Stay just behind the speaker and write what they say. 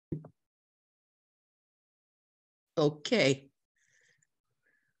Okay.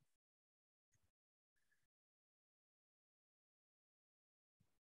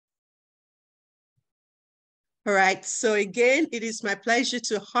 All right, so again, it is my pleasure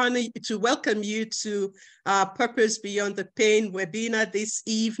to welcome you to Purpose Beyond the Pain webinar this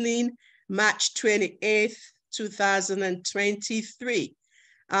evening, March 28th, 2023.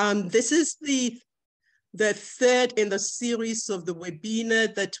 This is the third in the series of the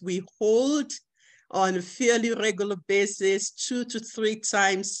webinar that we hold on a fairly regular basis, 2 to 3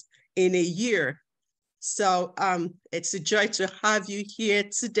 times in a year. So it's a joy to have you here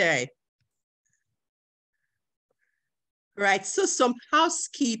today. Right, so some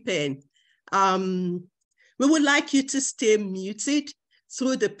housekeeping. We would like you to stay muted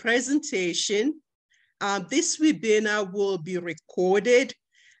through the presentation. This webinar will be recorded,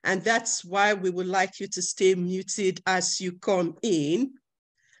 and that's why we would like you to stay muted as you come in.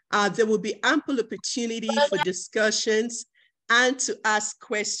 There will be ample opportunity for discussions and to ask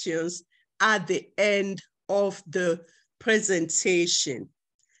questions at the end of the presentation.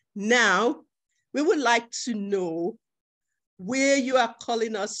 Now, we would like to know where you are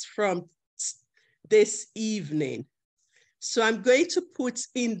calling us from this evening. So I'm going to put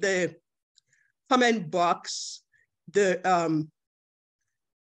in the comment box the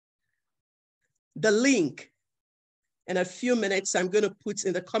link. In a few minutes, I'm going to put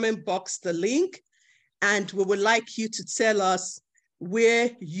in the comment box the link, and we would like you to tell us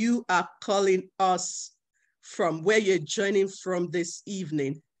where you are calling us from, where you're joining from this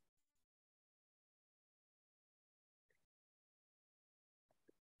evening.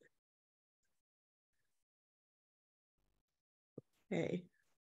 Okay.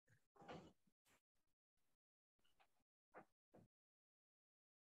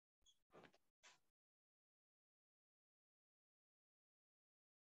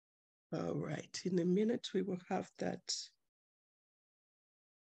 All right, in a minute we will have that.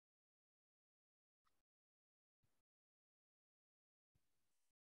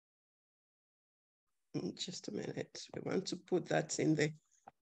 Just a minute, we want to put that in the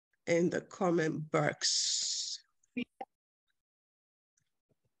comment box.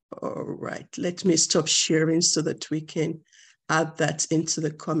 All right, let me stop sharing so that we can add that into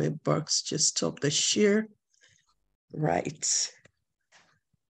the comment box. Just stop the share. Right.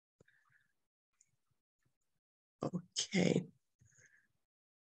 Okay.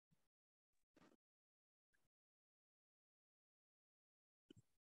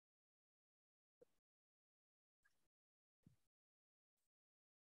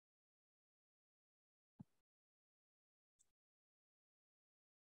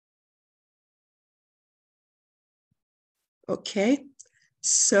 Okay,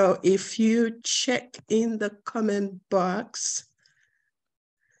 so if you check in the comment box,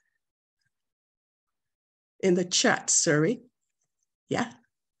 in the chat, sorry. Yeah,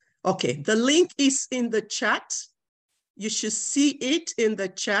 okay, the link is in the chat. You should see it in the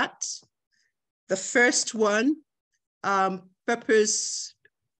chat. The first one, Purpose,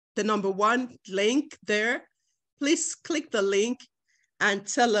 the #1 link there. Please click the link and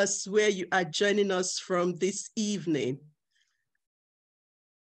tell us where you are joining us from this evening.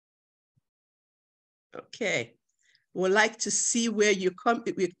 Okay, we'd like to see where you're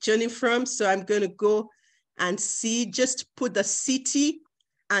joining from. So I'm going to go and see, just put the city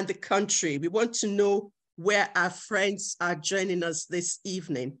and the country. We want to know where our friends are joining us this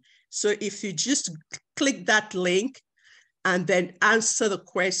evening. So if you just click that link and then answer the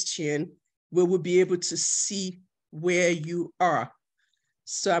question, we will be able to see where you are.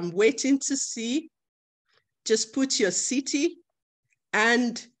 So I'm waiting to see. Just put your city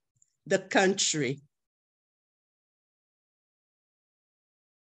and the country.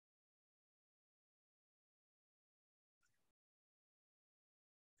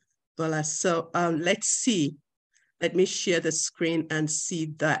 Voilà, so let's see. Let me share the screen and see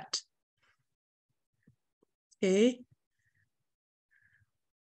that. Okay.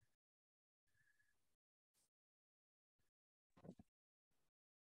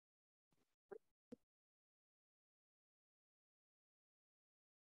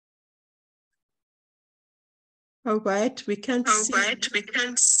 All right, we can't see. All right, we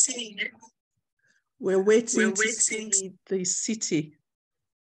can't see. We're waiting to see the city.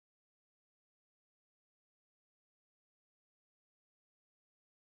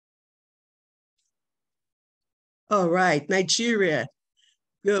 All right, Nigeria.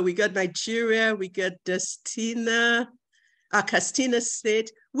 Good, we got Nigeria, we got Castina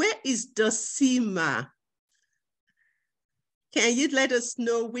State. Where is Dosima? Can you let us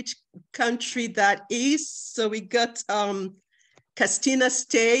know which country that is? So we got Castina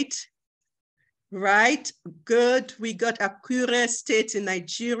State, Right, good. We got Akure State in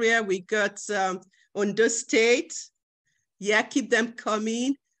Nigeria. We got Ondo State. Yeah, keep them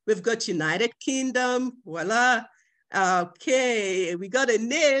coming. We've got United Kingdom. Voila. Okay, we got a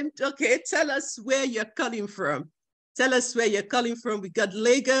name. Okay, tell us where you're calling from. Tell us where you're calling from. We got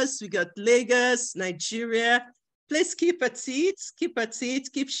Lagos, Nigeria. Please keep at it,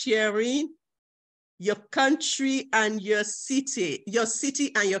 keep sharing your country and your city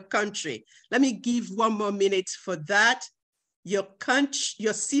and your country. Let me give 1 more minute for that. Your country,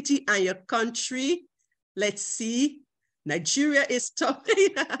 your city and your country. Let's see. Nigeria is talking.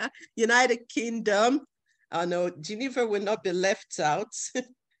 United Kingdom. Oh no, Geneva will not be left out.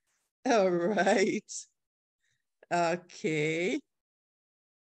 All right. Okay.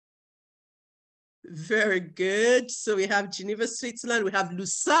 Very good. So we have Geneva, Switzerland. We have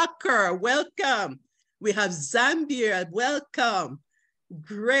Lusaka. Welcome. We have Zambia. Welcome.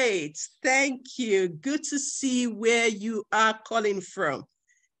 Great. Thank you. Good to see where you are calling from.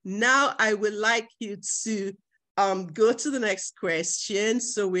 Now I would like you to go to the next question.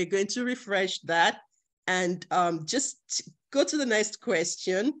 So we're going to refresh that and just go to the next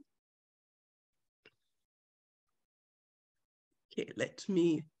question. Okay, let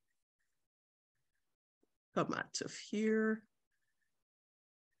me come out of here.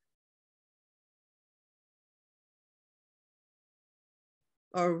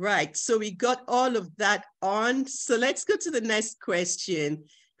 All right, so we got all of that on. So let's go to the next question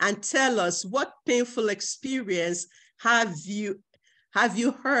and tell us, what painful experience have you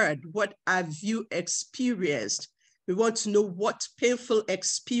heard? What have you experienced? We want to know what painful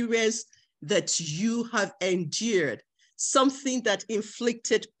experience that you have endured, something that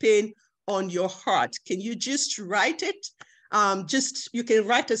inflicted pain on your heart. Can you just write it? You can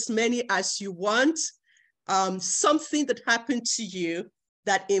write as many as you want. Something that happened to you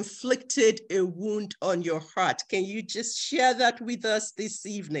that inflicted a wound on your heart. Can you just share that with us this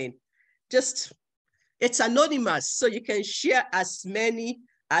evening? It's anonymous, so you can share as many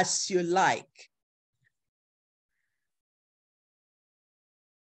as you like.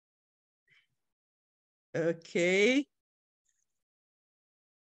 Okay.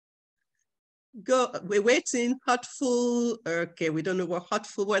 Go, we're waiting, hurtful. Okay, we don't know what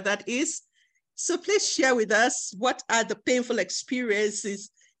that is. So please share with us, what are the painful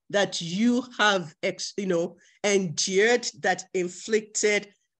experiences that you have, endured that inflicted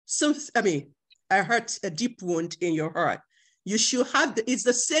a deep wound in your heart. You should have, it's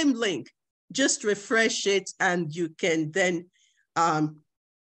the same link. Just refresh it and you can then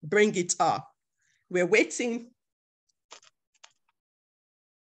bring it up. We're waiting.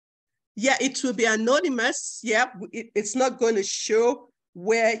 Yeah, it will be anonymous. Yeah, it's not going to show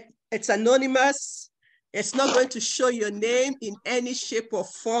where it's anonymous. It's not going to show your name in any shape or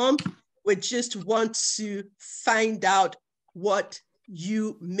form. We just want to find out what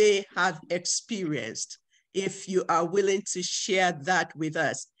you may have experienced. If you are willing to share that with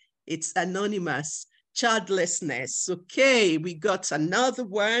us, it's anonymous. Childlessness. Okay, we got another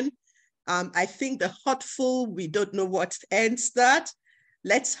one. I think the hurtful, we don't know what ends that.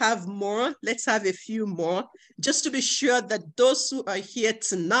 Let's have more. Let's have a few more, just to be sure that those who are here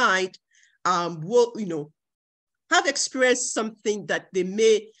tonight will, have experienced something that they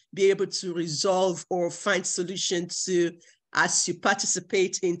may be able to resolve or find solution to as you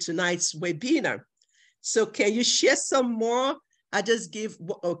participate in tonight's webinar. So can you share some more? I just give,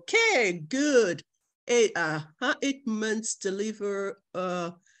 okay, good. 8 months deliver.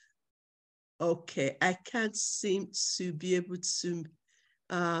 Okay, I can't seem to be able to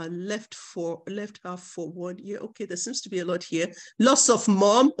left her for 1 year. Okay, there seems to be a lot here. Loss of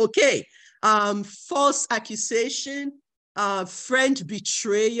mom. Okay. False accusation, friend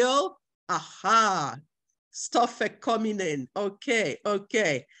betrayal. Aha. Stuff coming in. Okay.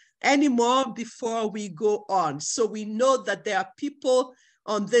 Any more before we go on? So we know that there are people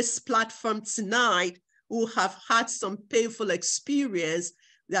on this platform tonight who have had some painful experience,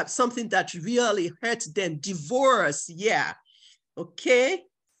 that something that really hurt them. Divorce, yeah. Okay,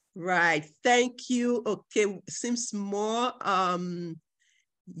 right, thank you. Okay, seems more,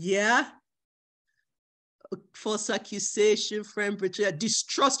 yeah. False accusation, friend betrayal,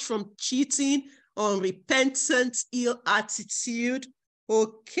 distrust from cheating, unrepentant, ill attitude.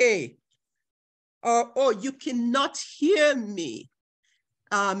 Okay. Oh, you cannot hear me.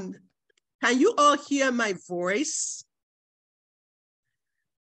 Can you all hear my voice?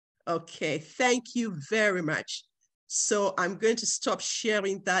 Okay, thank you very much. So I'm going to stop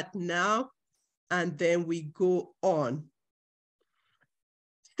sharing that now, and then we go on.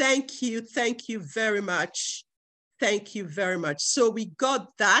 Thank you very much. Thank you very much. So we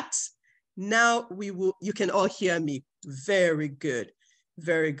got that. Now you can all hear me. Very good.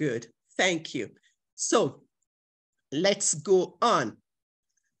 Very good. Thank you. So let's go on.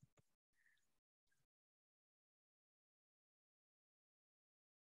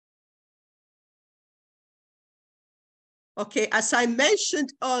 Okay, as I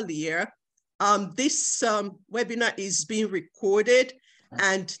mentioned earlier, this webinar is being recorded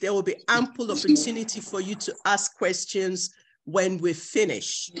and there will be ample opportunity for you to ask questions when we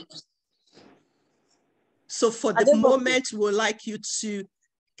finish. So for the moment, we would like you to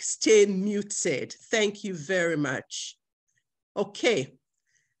stay muted. Thank you very much. Okay,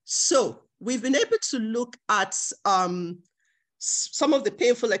 so we've been able to look at some of the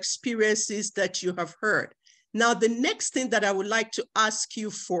painful experiences that you have heard. Now, the next thing that I would like to ask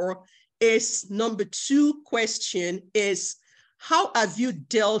you for is number 2 question is, how have you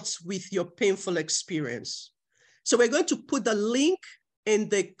dealt with your painful experience? So we're going to put the link in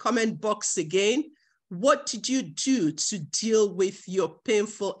the comment box again. What did you do to deal with your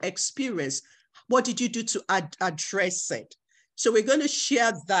painful experience? What did you do to address it? So we're going to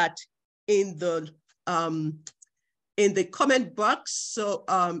share that in the comment box. So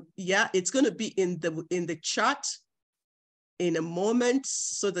yeah, it's going to be in the chat in a moment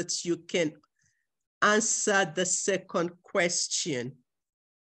so that you can answer the second question.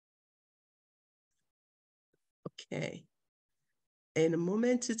 Okay. In a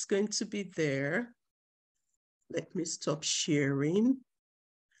moment, it's going to be there. Let me stop sharing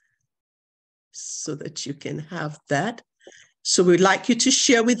so that you can have that. So we'd like you to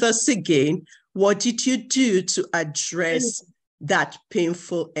share with us again, what did you do to address that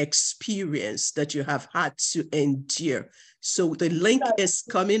painful experience that you have had to endure? So the link is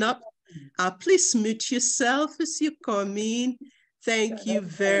coming up. Please mute yourself as you come in. Thank you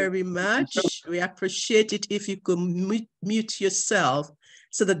very much. We appreciate it if you could mute yourself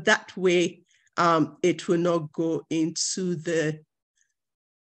so that way it will not go into the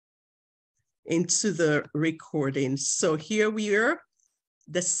recording. So here we are.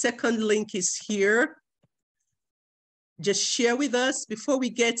 The second link is here. Just share with us before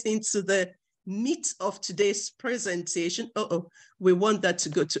we get into the meat of today's presentation. We want that to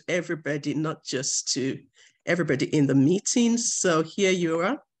go to everybody, not just to everybody in the meeting. So here you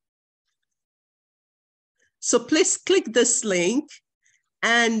are. So please click this link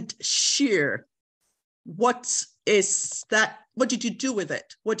and share. What is that? What did you do with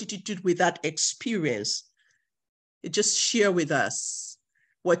it? What did you do with that experience? Just share with us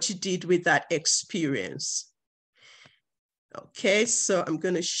what you did with that experience. Okay, so I'm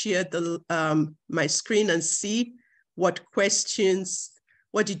going to share my screen and see what questions,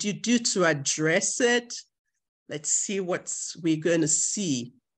 what did you do to address it? Let's see what we're going to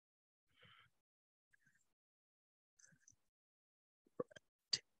see.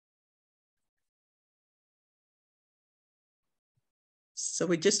 So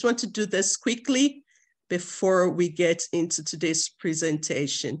we just want to do this quickly before we get into today's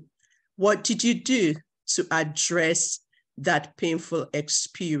presentation. What did you do to address that painful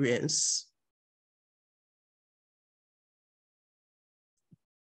experience?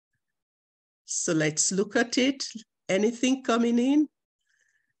 So let's look at it. Anything coming in?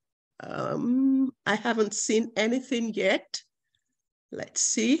 I haven't seen anything yet. Let's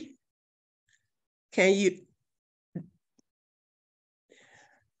see. Can you?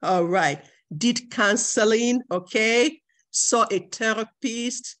 All right. Did counseling, okay. Saw a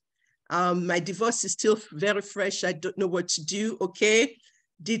therapist. My divorce is still very fresh. I don't know what to do, okay.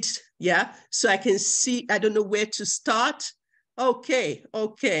 Yeah. So I can see, I don't know where to start. Okay.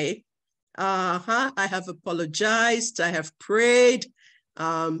 I have apologized. I have prayed.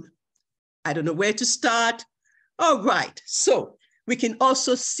 I don't know where to start. All right. So we can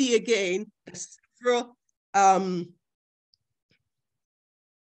also see again,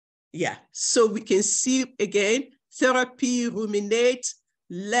 yeah, so we can see again, therapy, ruminate,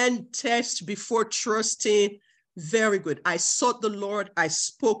 learn, test before trusting. Very good. I sought the Lord. I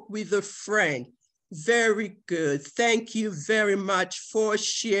spoke with a friend. Very good. Thank you very much for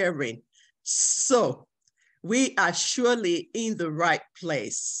sharing. So we are surely in the right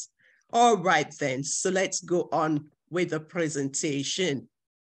place. All right then, so let's go on with the presentation.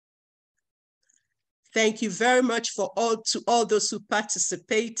 Thank you very much to all those who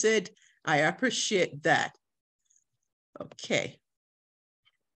participated. I appreciate that. Okay.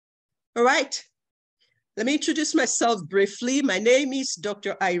 All right. Let me introduce myself briefly. My name is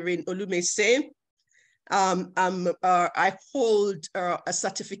Dr. Drireneolumese. I hold a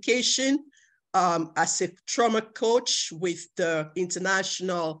certification as a trauma coach with the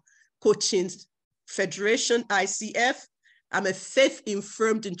International Coaching Federation, ICF. I'm a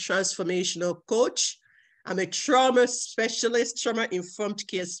faith-informed and transformational coach. I'm a trauma specialist, trauma-informed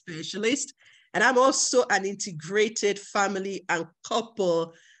care specialist, and I'm also an integrated family and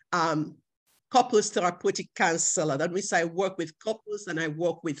couples therapeutic counselor. That means I work with couples and I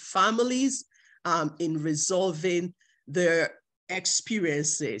work with families in resolving their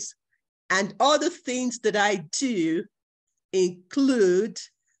experiences. And other things that I do include,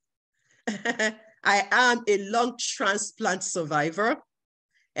 I am a lung transplant survivor.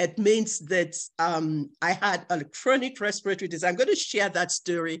 It means that I had a chronic respiratory disease. I'm going to share that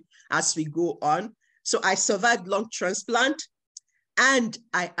story as we go on. So I survived lung transplant, and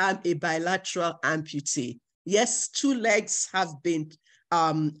I am a bilateral amputee. Yes, 2 legs have been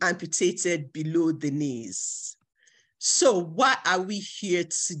amputated below the knees. So why are we here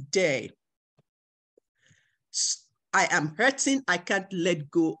today? I am hurting. I can't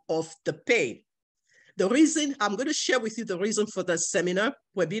let go of the pain. The reason, I'm going to share with you the reason for the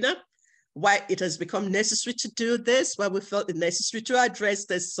webinar, why it has become necessary to do this, why we felt it necessary to address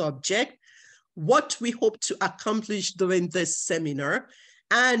this subject, what we hope to accomplish during this seminar,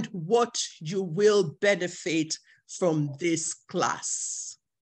 and what you will benefit from this class.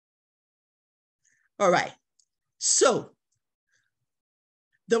 All right, so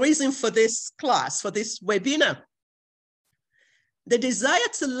the reason for this class, for this webinar, the desire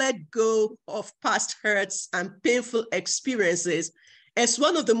to let go of past hurts and painful experiences is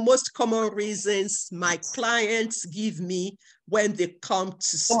one of the most common reasons my clients give me when they come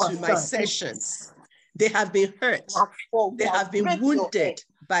to my sessions. They have been hurt. They have been wounded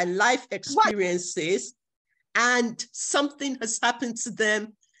by life experiences, and something has happened to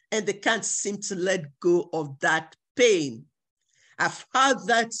them and they can't seem to let go of that pain. I've heard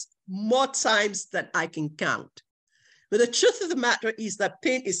that more times than I can count. But the truth of the matter is that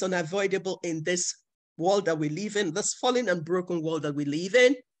pain is unavoidable in this world that we live in, this fallen and broken world that we live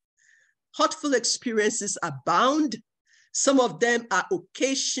in. Hurtful experiences abound. Some of them are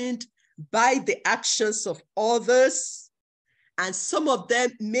occasioned by the actions of others, and some of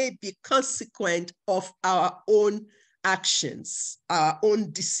them may be consequent of our own actions, our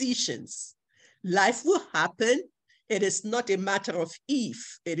own decisions. Life will happen. It is not a matter of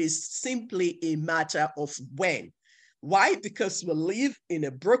if, it is simply a matter of when. Why? Because we live in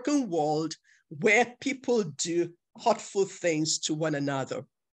a broken world where people do hurtful things to one another.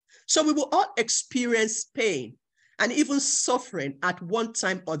 So we will all experience pain and even suffering at one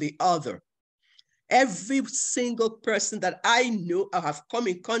time or the other. Every single person that I know or have come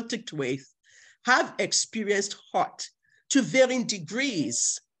in contact with have experienced hurt to varying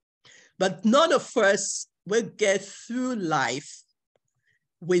degrees, but none of us will get through life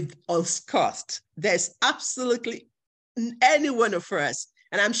with unscathed. There's absolutely any one of us.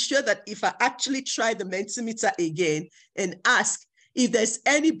 And I'm sure that if I actually try the Mentimeter again and ask if there's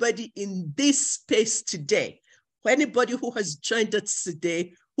anybody in this space today, or anybody who has joined us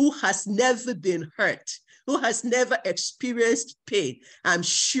today, who has never been hurt, who has never experienced pain, I'm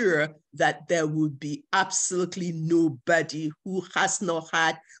sure that there would be absolutely nobody who has not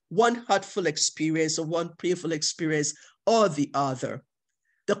had one hurtful experience or one painful experience or the other.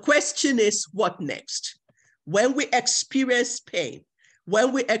 The question is, what next? When we experience pain,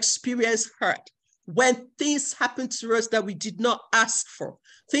 when we experience hurt, when things happen to us that we did not ask for,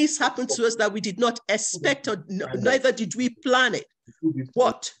 things happen to us that we did not expect, or neither did we plan it,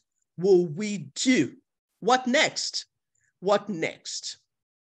 what will we do? What next? What next?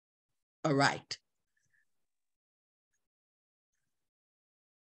 All right.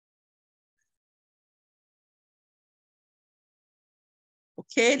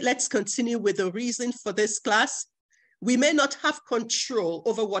 Okay, let's continue with the reason for this class. We may not have control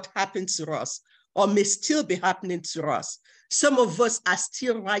over what happens to us or may still be happening to us. Some of us are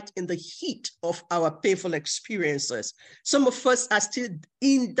still right in the heat of our painful experiences. Some of us are still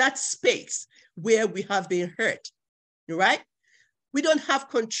in that space where we have been hurt, right? We don't have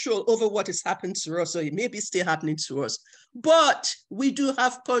control over what is happening to us, or it may be still happening to us, but we do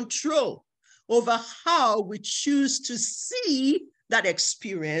have control over how we choose to see that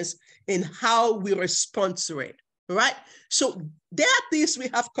experience and how we respond to it, right? So there are things we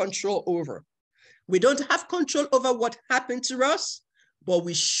have control over. We don't have control over what happened to us, but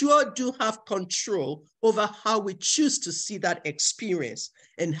we sure do have control over how we choose to see that experience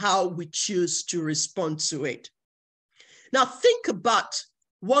and how we choose to respond to it. Now think about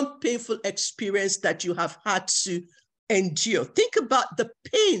one painful experience that you have had to endure. Think about the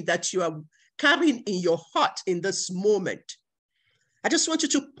pain that you are carrying in your heart in this moment. I just want you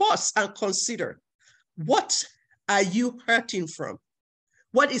to pause and consider, what are you hurting from?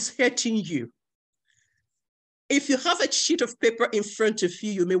 What is hurting you? If you have a sheet of paper in front of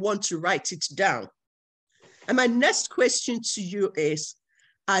you, you may want to write it down. And my next question to you is,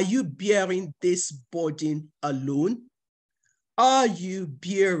 are you bearing this burden alone? Are you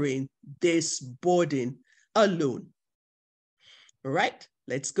bearing this burden alone? All right,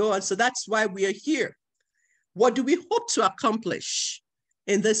 let's go on. So that's why we are here. What do we hope to accomplish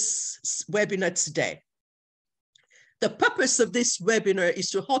in this webinar today? The purpose of this webinar is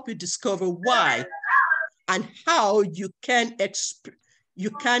to help you discover why and how you can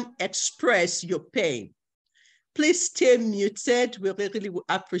express your pain. Please stay muted. We really would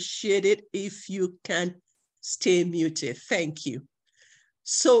appreciate it if you can stay muted. Thank you.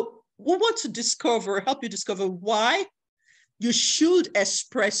 So we want to help you discover why you should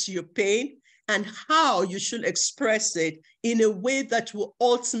express your pain and how you should express it in a way that will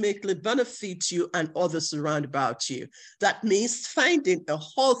ultimately benefit you and others around about you. That means finding a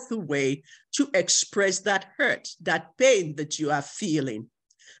healthy way to express that hurt, that pain that you are feeling.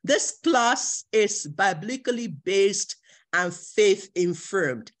 This class is biblically based and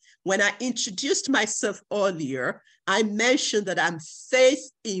faith-informed. When I introduced myself earlier, I mentioned that I'm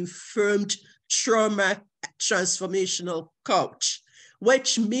faith-informed trauma transformational coach,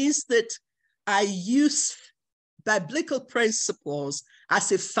 which means that I use biblical principles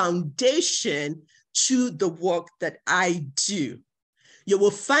as a foundation to the work that I do. You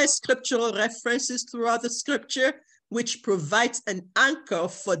will find scriptural references throughout the scripture, which provides an anchor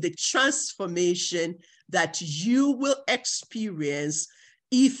for the transformation that you will experience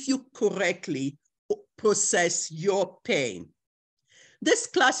if you correctly process your pain. This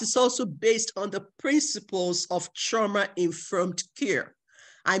class is also based on the principles of trauma-informed care.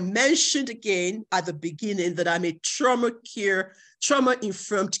 I mentioned again at the beginning that I'm a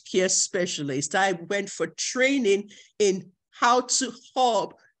trauma-informed care specialist. I went for training in how to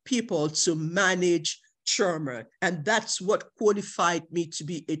help people to manage trauma, and that's what qualified me to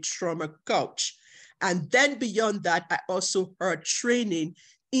be a trauma coach. And then beyond that, I also heard training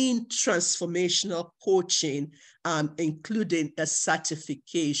in transformational coaching, including a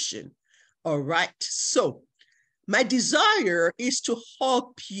certification. All right, so my desire is to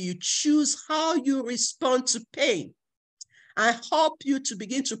help you choose how you respond to pain and help you to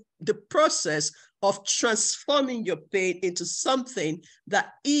begin the process of transforming your pain into something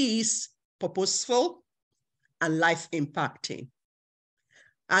that is purposeful and life-impacting.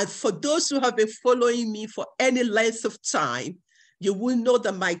 And for those who have been following me for any length of time, you will know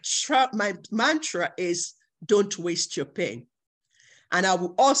that my mantra is, don't waste your pain. And I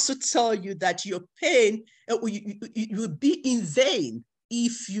will also tell you that your pain it will be in vain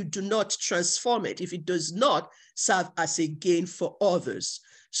if you do not transform it, if it does not serve as a gain for others.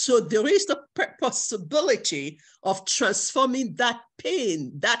 So there is the possibility of transforming that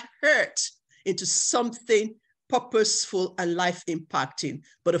pain, that hurt, into something purposeful and life-impacting.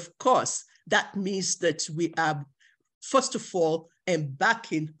 But of course, that means that we are, first of all,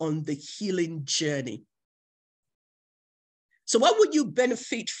 embarking on the healing journey. So what would you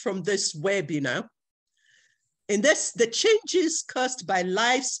benefit from this webinar? In this, the changes caused by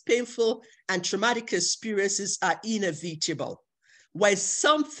life's painful and traumatic experiences are inevitable. When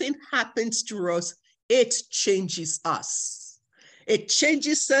something happens to us, it changes us. It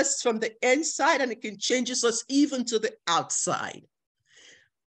changes us from the inside, and it can change us even to the outside.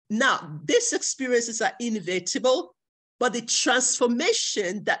 Now, these experiences are inevitable, but the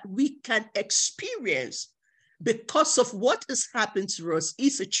transformation that we can experience because of what has happened to us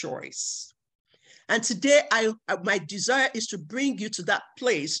is a choice. And today, my desire is to bring you to that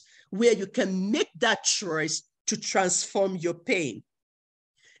place where you can make that choice to transform your pain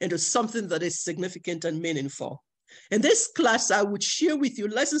into something that is significant and meaningful. In this class, I would share with you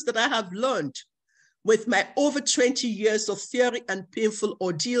lessons that I have learned with my over 20 years of theory and painful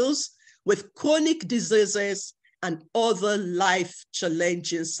ordeals with chronic diseases and other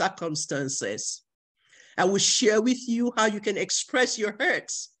life-challenging circumstances. I will share with you how you can express your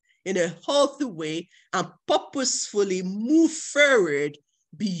hurts in a healthy way and purposefully move forward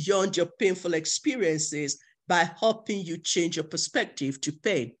beyond your painful experiences by helping you change your perspective to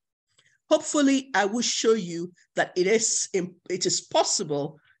pain. Hopefully, I will show you that it is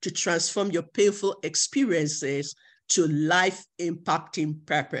possible to transform your painful experiences to life-impacting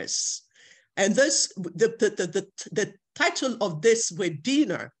purpose. And this, the title of this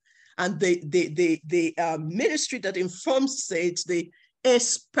webinar and the ministry that informs it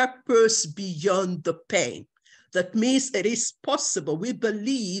is Purpose Beyond the Pain. That means it is possible. We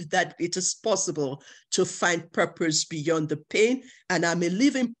believe that it is possible to find purpose beyond the pain, and I'm a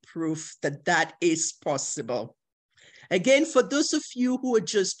living proof that that is possible. Again, for those of you who are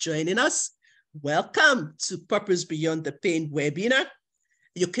just joining us, Welcome to Purpose Beyond the Pain webinar.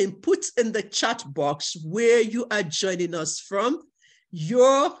 You can put in the chat box where you are joining us from,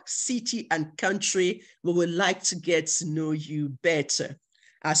 your city and country. We would like to get to know you better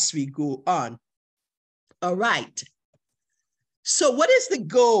as we go on. All right. So what is the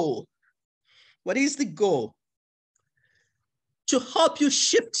goal? What is the goal? To help you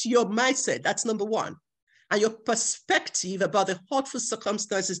shift your mindset, that's number one, and your perspective about the hurtful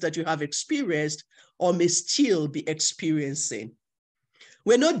circumstances that you have experienced or may still be experiencing.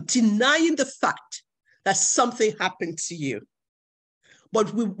 We're not denying the fact that something happened to you,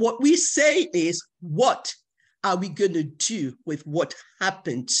 but what we say is, what are we going to do with what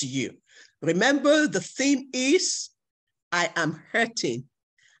happened to you? Remember, the theme is, I am hurting.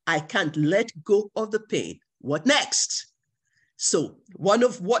 I can't let go of the pain. What next? So one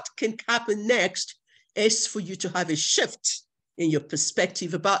of what can happen next is for you to have a shift in your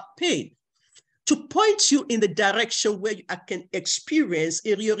perspective about pain, to point you in the direction where you can experience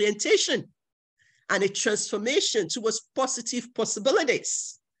a reorientation and a transformation towards positive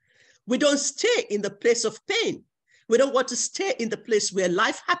possibilities. We don't stay in the place of pain. We don't want to stay in the place where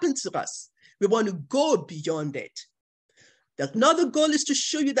life happens to us. We want to go beyond it. Another goal is to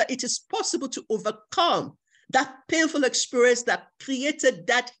show you that it is possible to overcome that painful experience that created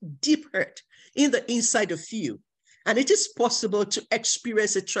that deep hurt in the inside of you. And it is possible to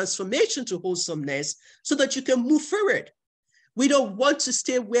experience a transformation to wholesomeness so that you can move forward. We don't want to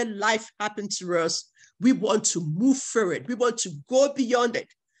stay where life happened to us. We want to move forward. We want to go beyond it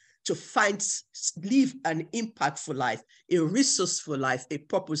to live an impactful life, a resourceful life, a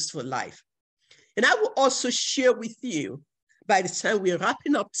purposeful life. And I will also share with you, by the time we're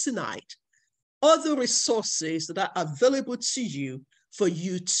wrapping up tonight, other resources that are available to you for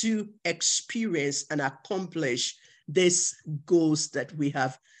you to experience and accomplish these goals that we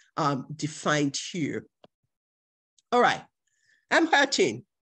have defined here. All right, I'm hurting.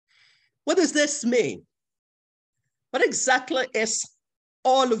 What does this mean? What exactly is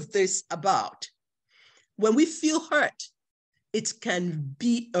all of this about? When we feel hurt, it can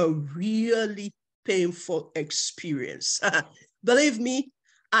be a really painful experience. Believe me,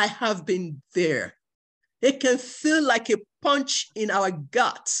 I have been there. It can feel like a punch in our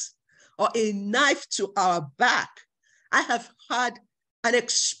guts or a knife to our back. I have had an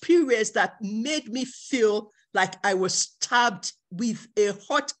experience that made me feel like I was stabbed with a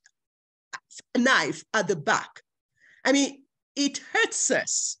hot knife at the back. I mean, it hurts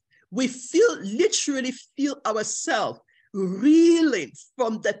us. We literally feel ourselves reeling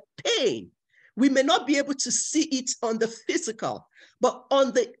from the pain. We may not be able to see it on the physical, but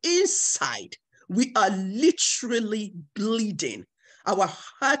on the inside, we are literally bleeding. Our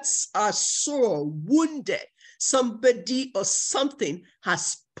hearts are sore, wounded. Somebody or something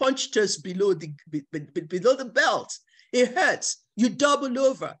has punched us below the belt. It hurts. You double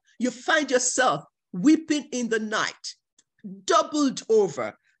over. You find yourself weeping in the night, doubled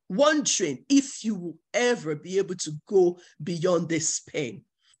over, wondering if you will ever be able to go beyond this pain.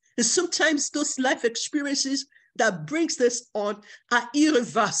 And sometimes those life experiences that brings this on are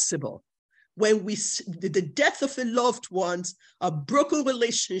irreversible. When the death of a loved one, a broken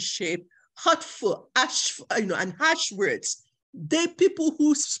relationship, hurtful, and harsh words, people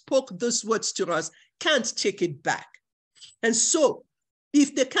who spoke those words to us can't take it back. And so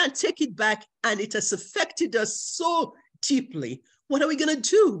if they can't take it back and it has affected us so deeply, what are we going to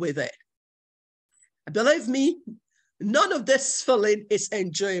do with it? Believe me, none of this feeling is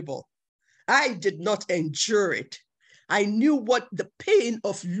enjoyable. I did not endure it. I knew what the pain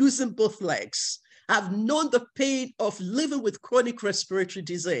of losing both legs. I've known the pain of living with chronic respiratory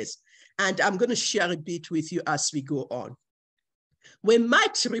disease, and I'm going to share a bit with you as we go on. We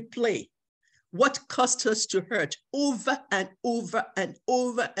might replay what caused us to hurt over and over and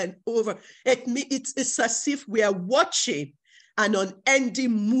over and over. It's as if we are watching an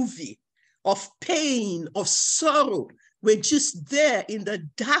unending movie of pain, of sorrow. We're just there in the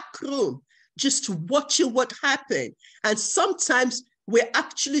dark room, just watching what happened. And sometimes we're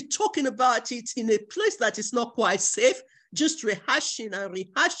actually talking about it in a place that is not quite safe, just rehashing and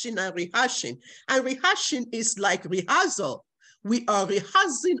rehashing and rehashing. And rehashing is like rehearsal. We are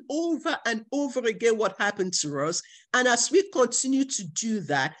rehearsing over and over again what happened to us. And as we continue to do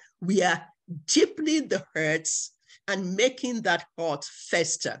that, we are deepening the hurts and making that hurt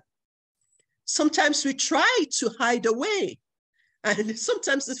fester. Sometimes we try to hide away. And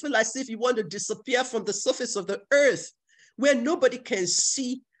sometimes it feels as if you want to disappear from the surface of the earth where nobody can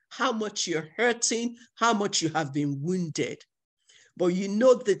see how much you're hurting, how much you have been wounded. But you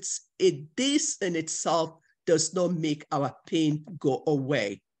know that this in itself does not make our pain go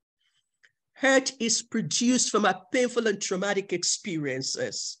away. Hurt is produced from our painful and traumatic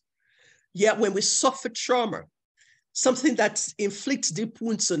experiences. Yet when we suffer trauma, something that inflicts deep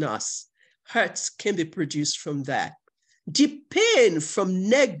wounds on us, hurt can be produced from that. Deep pain from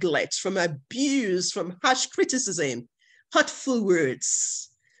neglect, from abuse, from harsh criticism, hurtful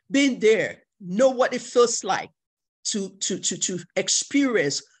words. Being there, know what it feels like to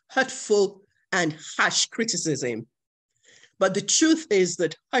experience hurtful and harsh criticism. But the truth is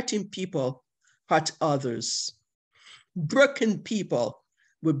that hurting people hurt others. Broken people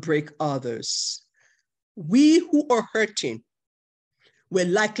will break others. We who are hurting, we're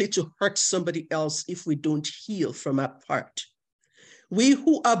likely to hurt somebody else if we don't heal from our part. We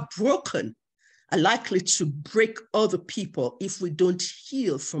who are broken are likely to break other people if we don't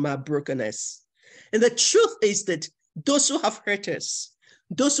heal from our brokenness. And the truth is that those who have hurt us,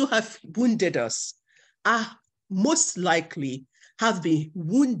 those who have wounded us, are most likely have been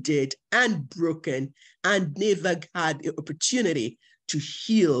wounded and broken and never had the opportunity to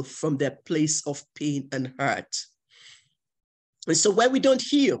heal from their place of pain and hurt. And so when we don't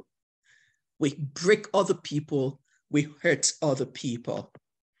heal, we break other people, we hurt other people.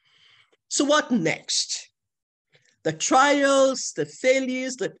 So what next? The trials, the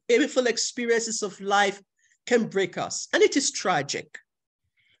failures, the painful experiences of life can break us, and it is tragic.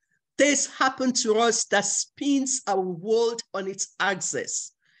 This happened to us that spins our world on its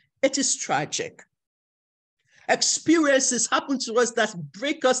axis. It is tragic. Experiences happen to us that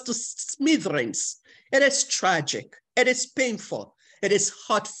break us to smithereens. It is tragic. It is painful. It is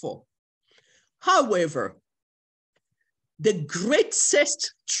hurtful. However, the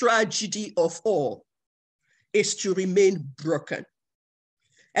greatest tragedy of all is to remain broken.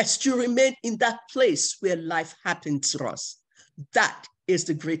 Is to remain in that place where life happened to us. That is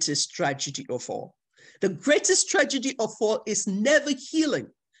the greatest tragedy of all. The greatest tragedy of all is never healing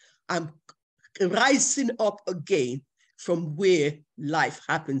and rising up again from where life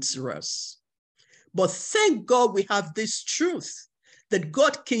happened to us. But thank God we have this truth that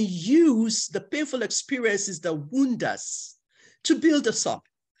God can use the painful experiences that wound us to build us up,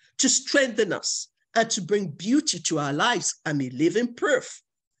 to strengthen us, and to bring beauty to our lives. I'm a living proof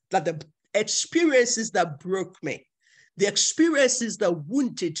that the experiences that broke me, the experiences that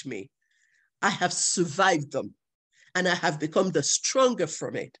wounded me, I have survived them and I have become the stronger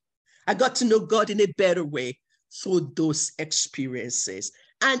from it. I got to know God in a better way through those experiences.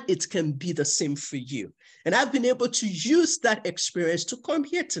 And it can be the same for you. And I've been able to use that experience to come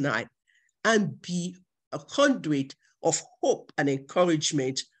here tonight and be a conduit of hope and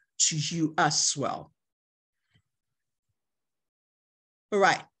encouragement to you as well. All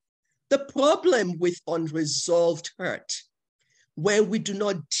right. The problem with unresolved hurt, when we do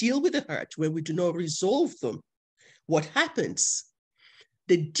not deal with the hurt, when we do not resolve them, what happens?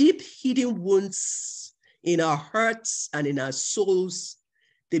 The deep hidden wounds in our hearts and in our souls,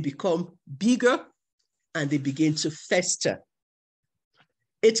 they become bigger and they begin to fester.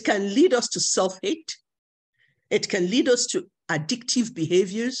 It can lead us to self-hate. It can lead us to addictive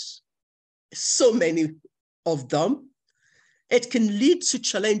behaviors, so many of them. It can lead to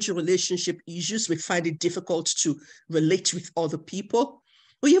challenging relationship issues. We find it difficult to relate with other people,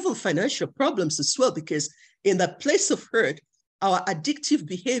 or even financial problems as well, because in the place of hurt, our addictive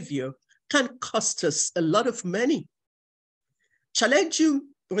behavior can cost us a lot of money. Challenging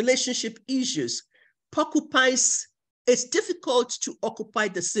relationship issues, porcupines, it's difficult to occupy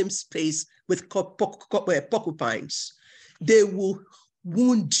the same space with porcupines. They will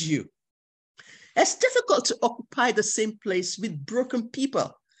wound you. It's difficult to occupy the same place with broken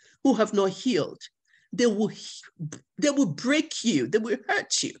people who have not healed. They will break you. They will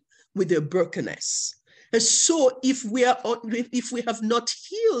hurt you with their brokenness. And so if we have not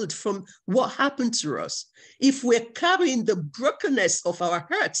healed from what happened to us, if we're carrying the brokenness of our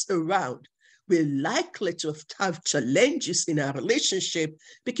hurts around, we're likely to have challenges in our relationship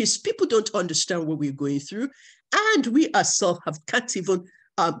because people don't understand what we're going through. And we ourselves can't even,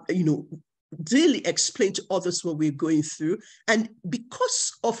 really explain to others what we're going through. And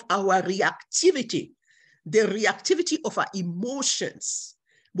because of our reactivity, the reactivity of our emotions,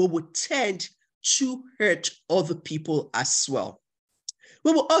 we will tend to hurt other people as well.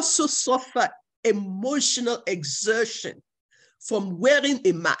 We will also suffer emotional exertion from wearing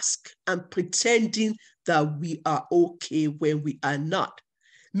a mask and pretending that we are okay when we are not.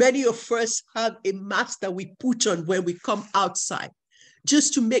 Many of us have a mask that we put on when we come outside,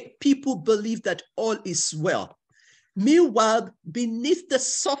 just to make people believe that all is well. Meanwhile, beneath the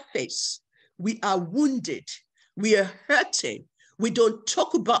surface, we are wounded, we are hurting. We don't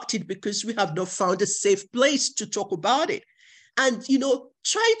talk about it because we have not found a safe place to talk about it. And,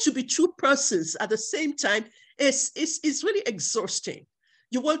 trying to be two persons at the same time is really exhausting.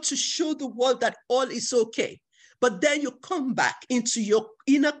 You want to show the world that all is okay, but then you come back into your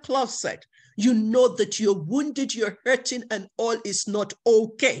inner closet. You know that you're wounded, you're hurting, and all is not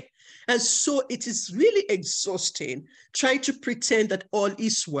okay. And so it is really exhausting trying to pretend that all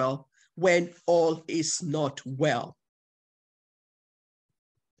is well when all is not well.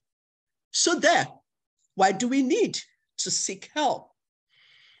 So there, why do we need to seek help?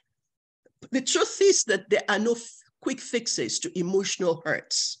 The truth is that there are no quick fixes to emotional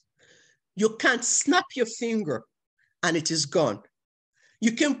hurts. You can't snap your finger and it is gone.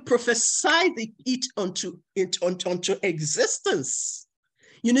 You can prophesy it onto existence.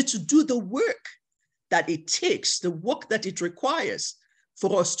 You need to do the work that it takes, the work that it requires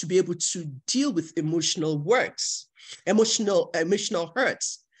for us to be able to deal with emotional hurts.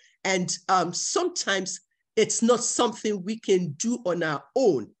 And sometimes it's not something we can do on our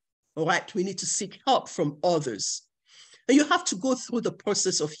own. All right, we need to seek help from others. And you have to go through the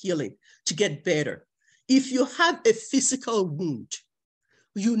process of healing to get better. If you have a physical wound,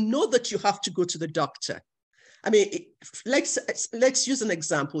 you know that you have to go to the doctor. I mean, let's use an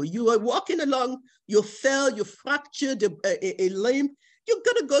example. You are walking along, you fell, you fractured a limb, you're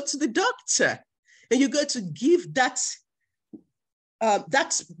going to go to the doctor. And you're going to give that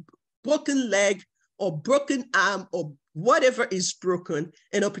broken leg or broken arm or whatever is broken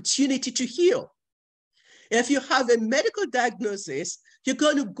an opportunity to heal. If you have a medical diagnosis, you're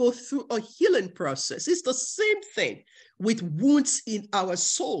going to go through a healing process. It's the same thing with wounds in our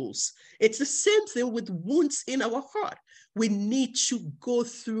souls. It's the same thing with wounds in our heart. We need to go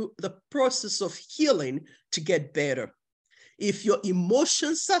through the process of healing to get better. If your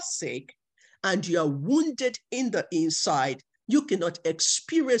emotions are sick and you are wounded in the inside, you cannot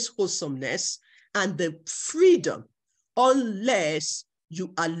experience wholesomeness and the freedom unless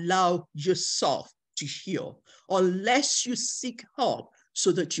you allow yourself to heal, unless you seek help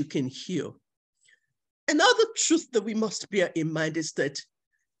so that you can heal. Another truth that we must bear in mind is that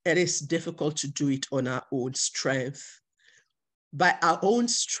it is difficult to do it on our own strength. By our own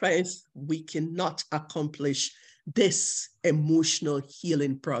strength, we cannot accomplish this emotional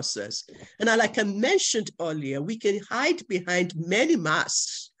healing process. And like I mentioned earlier, we can hide behind many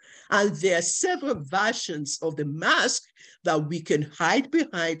masks. And there are several versions of the mask that we can hide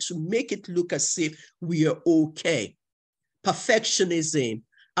behind to make it look as if we are okay. Perfectionism,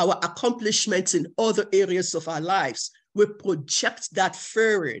 our accomplishments in other areas of our lives, we project that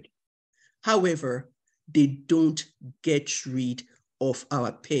forward. However, they don't get rid of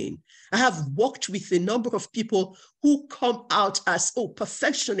our pain. I have worked with a number of people who come out as,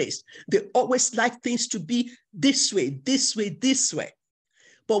 perfectionists. They always like things to be this way, this way, this way.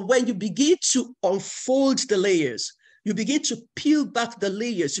 But when you begin to unfold the layers, you begin to peel back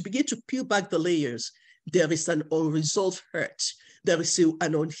the layers, there is an unresolved hurt. There is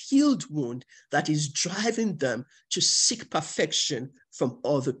an unhealed wound that is driving them to seek perfection from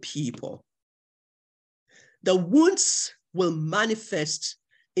other people. The wounds will manifest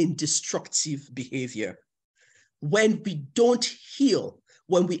in destructive behavior. When we don't heal,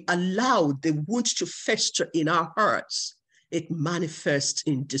 when we allow the wound to fester in our hearts, it manifests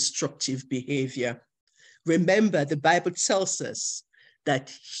in destructive behavior. Remember, the Bible tells us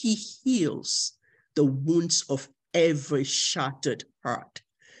that he heals the wounds of every shattered heart.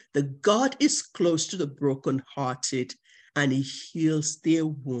 That God is close to the brokenhearted and he heals their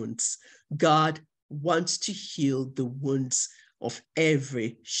wounds. God wants to heal the wounds of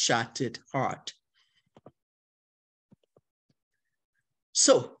every shattered heart.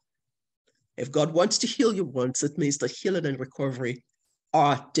 So, if God wants to heal your wounds, it means that healing and recovery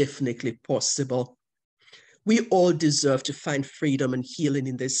are definitely possible. We all deserve to find freedom and healing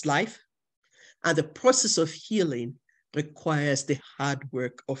in this life. And the process of healing requires the hard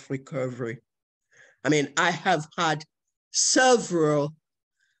work of recovery. I mean, I have had several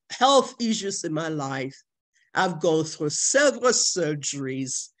health issues in my life. I've gone through several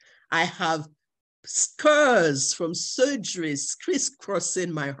surgeries. I have scars from surgeries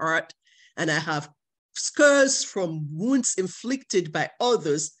crisscrossing my heart, and I have scars from wounds inflicted by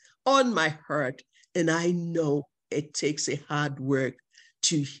others on my heart. And I know it takes a hard work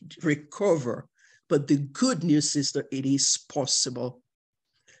to recover. But the good news is that it is possible.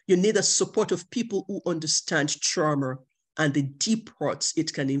 You need the support of people who understand trauma and the deep hurts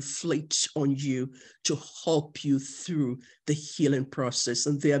it can inflict on you to help you through the healing process.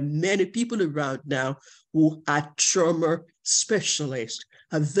 And there are many people around now who are trauma specialists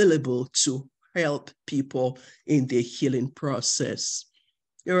available to help people in their healing process.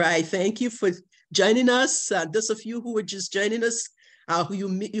 All right, thank you for joining us. Those of you who are just joining us,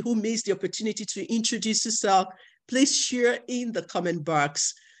 who missed the opportunity to introduce yourself, please share in the comment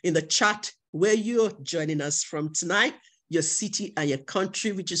box, in the chat, where you're joining us from tonight, your city and your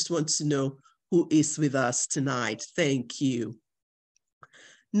country. We just want to know who is with us tonight. Thank you.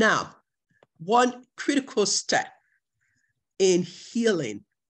 Now, one critical step in healing,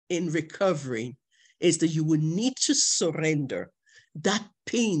 in recovering, is that you will need to surrender that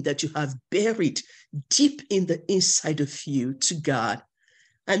pain that you have buried deep in the inside of you to God.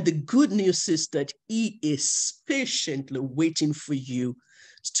 And the good news is that He is patiently waiting for you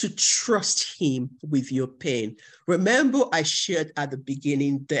to trust Him with your pain. Remember, I shared at the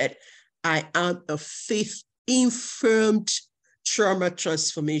beginning that I am a faith-informed trauma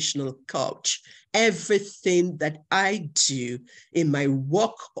transformational coach. Everything that I do in my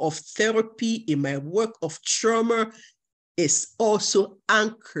work of therapy, in my work of trauma, is also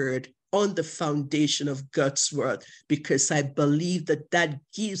anchored on the foundation of God's word, because I believe that that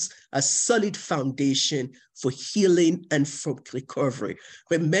gives a solid foundation for healing and for recovery.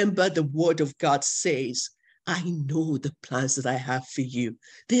 Remember, the word of God says, I know the plans that I have for you.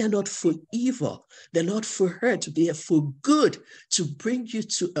 They are not for evil. They're not for hurt. They are for good, to bring you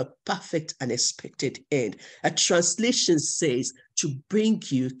to a perfect and expected end. A translation says to bring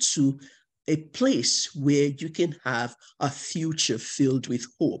you to a place where you can have a future filled with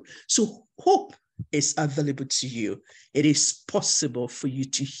hope. So hope is available to you. It is possible for you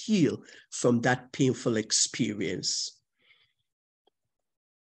to heal from that painful experience.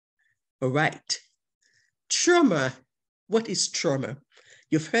 All right. Trauma. What is trauma?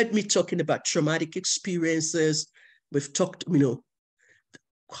 You've heard me talking about traumatic experiences. We've talked,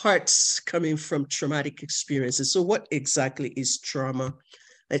 hurts coming from traumatic experiences. So what exactly is trauma?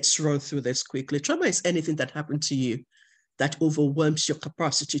 Let's run through this quickly. Trauma is anything that happened to you that overwhelms your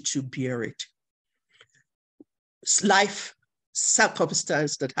capacity to bear it. It's life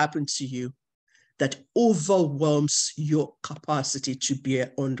circumstance that happened to you that overwhelms your capacity to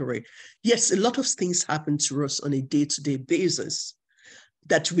bear under it. Yes, a lot of things happen to us on a day-to-day basis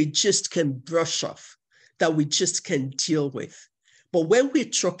that we just can brush off, that we just can deal with. But when we're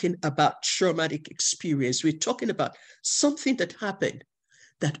talking about traumatic experience, we're talking about something that happened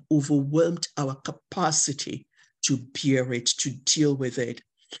that overwhelmed our capacity to bear it, to deal with it.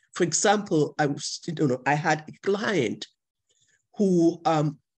 For example, I had a client who,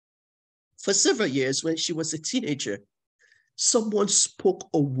 for several years, when she was a teenager, someone spoke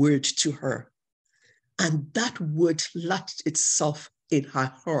a word to her, and that word latched itself in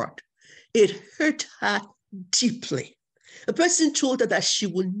her heart. It hurt her deeply. A person told her that she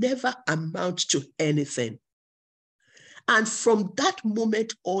will never amount to anything. And from that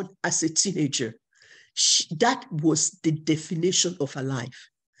moment on, as a teenager, that was the definition of her life.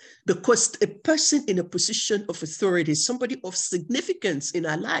 Because a person in a position of authority, somebody of significance in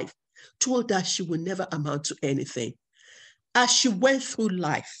her life, told her she will never amount to anything. As she went through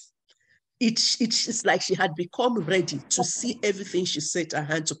life, it's like she had become ready to see everything she set her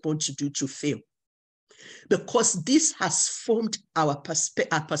hands upon to do to fail. Because this has formed our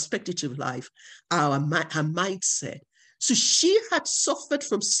perspective of life, her mindset. So she had suffered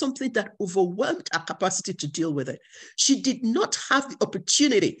from something that overwhelmed her capacity to deal with it. She did not have the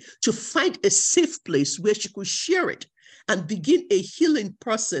opportunity to find a safe place where she could share it and begin a healing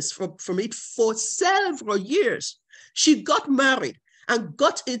process from it for several years. She got married and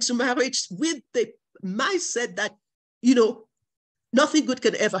got into marriage with the mindset that, nothing good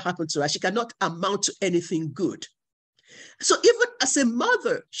can ever happen to her. She cannot amount to anything good. So even as a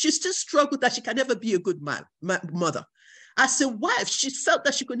mother, she still struggled that she can never be a good mother. As a wife, she felt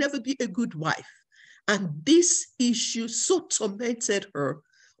that she could never be a good wife. And this issue so tormented her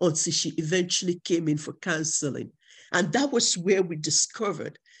until she eventually came in for counseling. And that was where we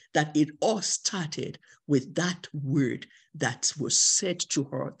discovered that it all started with that word that was said to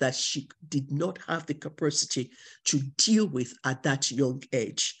her that she did not have the capacity to deal with at that young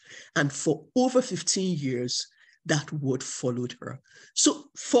age. And for over 15 years, that word followed her. So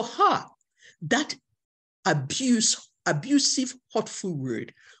for her, that abusive, hurtful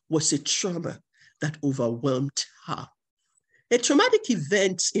word was a trauma that overwhelmed her. A traumatic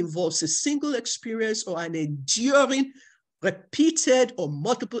event involves a single experience or an enduring, repeated or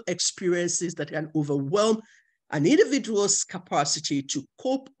multiple experiences that can overwhelm an individual's capacity to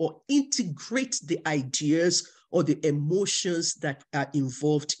cope or integrate the ideas or the emotions that are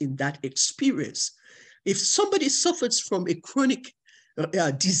involved in that experience. If somebody suffers from a chronic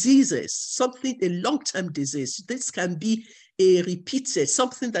diseases, a long-term disease, this can be a repeated,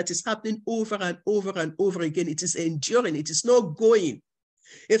 something that is happening over and over and over again. It is enduring, it is not going.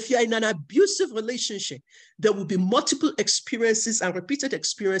 If you're in an abusive relationship, there will be multiple experiences and repeated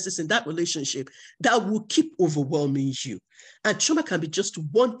experiences in that relationship that will keep overwhelming you. And trauma can be just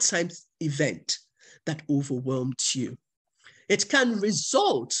one-time event that overwhelmed you. It can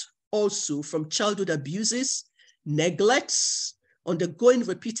result also from childhood abuses, neglects, undergoing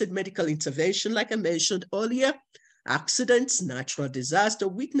repeated medical intervention, like I mentioned earlier, accidents, natural disaster,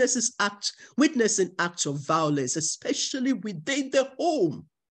 witnessing acts of violence, especially within the home,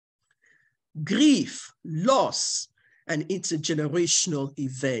 grief, loss, and intergenerational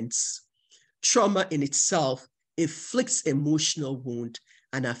events. Trauma in itself inflicts emotional wound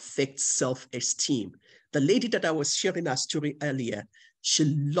and affects self-esteem. The lady that I was sharing her story earlier, she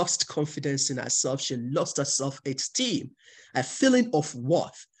lost confidence in herself. She lost her self-esteem. A feeling of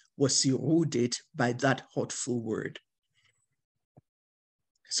worth was eroded by that hurtful word.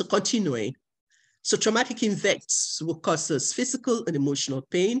 So continuing, so traumatic events will cause us physical and emotional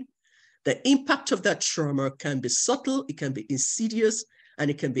pain. The impact of that trauma can be subtle, it can be insidious, and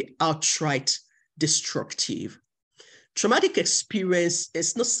it can be outright destructive. Traumatic experience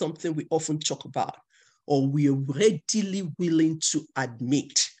is not something we often talk about or we are readily willing to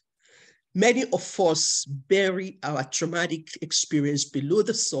admit. Many of us bury our traumatic experience below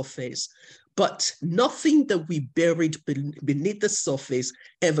the surface, but nothing that we buried beneath the surface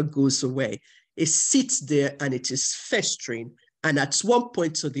ever goes away. It sits there and it is festering, and at one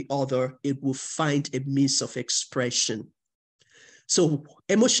point or the other, it will find a means of expression. So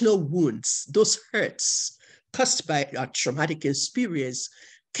emotional wounds, those hurts caused by our traumatic experience,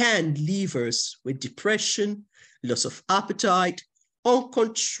 can leave us with depression, loss of appetite,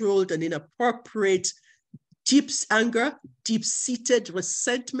 uncontrolled and inappropriate deep anger, deep-seated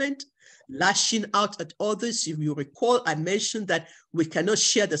resentment, lashing out at others. If you recall, I mentioned that we cannot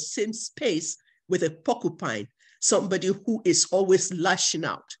share the same space with a porcupine, somebody who is always lashing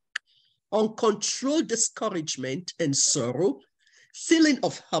out. Uncontrolled discouragement and sorrow, feeling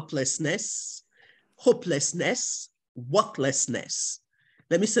of helplessness, hopelessness, worthlessness.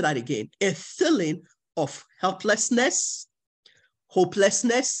 Let me say that again. A feeling of helplessness,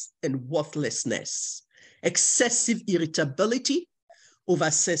 hopelessness, and worthlessness. Excessive irritability,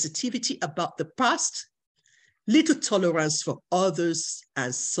 oversensitivity about the past, little tolerance for others,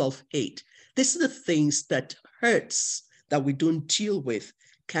 and self-hate. These are the things that hurts that we don't deal with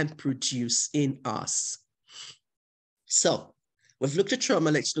can produce in us. So we've looked at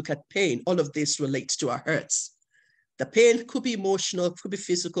trauma, let's look at pain. All of this relates to our hurts. The pain could be emotional, could be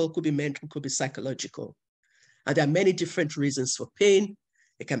physical, could be mental, could be psychological. And there are many different reasons for pain.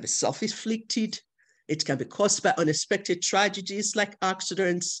 It can be self-inflicted. It can be caused by unexpected tragedies like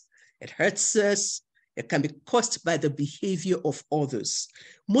accidents. It hurts us. It can be caused by the behavior of others.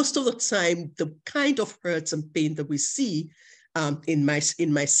 Most of the time, the kind of hurts and pain that we see in my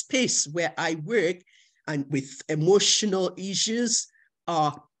space where I work and with emotional issues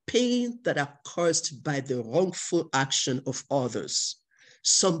are pain that are caused by the wrongful action of others.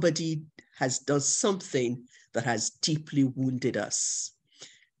 Somebody has done something that has deeply wounded us.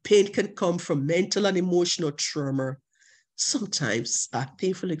 Pain can come from mental and emotional trauma. Sometimes our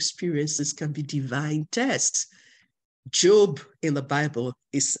painful experiences can be divine tests. Job in the Bible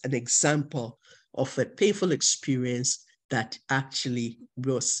is an example of a painful experience that actually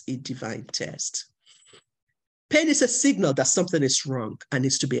was a divine test. Pain is a signal that something is wrong and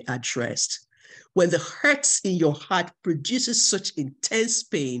needs to be addressed. When the hurts in your heart produces such intense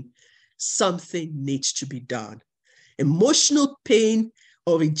pain, something needs to be done. Emotional pain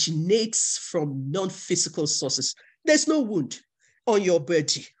originates from non-physical sources. There's no wound on your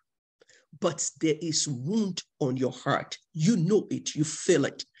body, but there is wound on your heart. You know it, you feel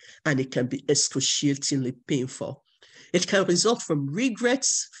it, and it can be excruciatingly painful. It can result from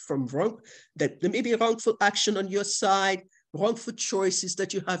regrets, from there may be wrongful action on your side, wrongful choices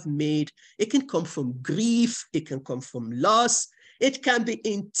that you have made. It can come from grief. It can come from loss. It can be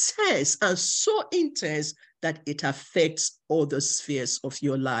intense and so intense that it affects other spheres of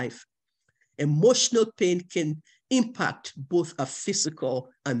your life. Emotional pain can impact both our physical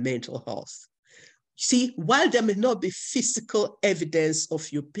and mental health. See, while there may not be physical evidence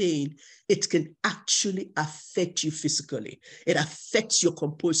of your pain, it can actually affect you physically. It affects your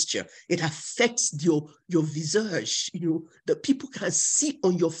composure. It affects your visage. That people can see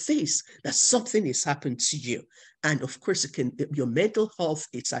on your face that something has happened to you. And of course, your mental health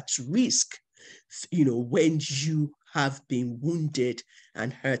is at risk, when you have been wounded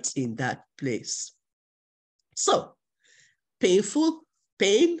and hurt in that place. So,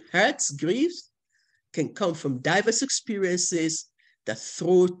 pain, hurts, grief, can come from diverse experiences that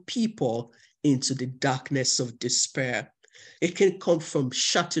throw people into the darkness of despair. It can come from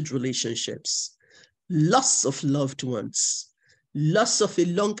shattered relationships, loss of loved ones, loss of a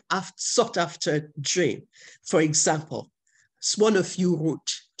long sought after dream. For example, one of you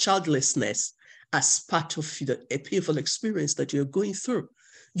wrote childlessness as part of a painful experience that you're going through.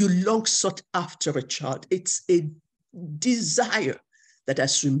 You long sought after a child. It's a desire that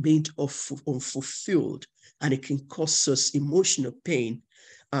has remained unfulfilled, and it can cause us emotional pain,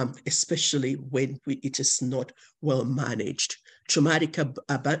 especially when it is not well managed. Traumatic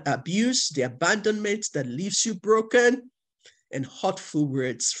abuse, the abandonment that leaves you broken, and hurtful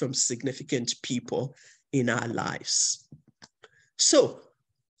words from significant people in our lives. So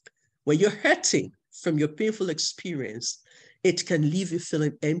when you're hurting from your painful experience, it can leave you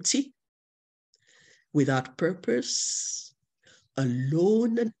feeling empty, without purpose,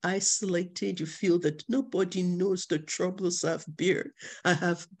 alone and isolated. You feel that nobody knows the troubles I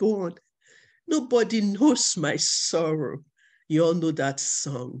have borne. Nobody knows my sorrow. You all know that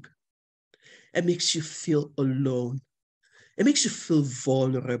song. It makes you feel alone. It makes you feel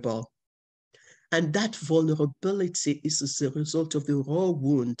vulnerable. And that vulnerability is as a result of the raw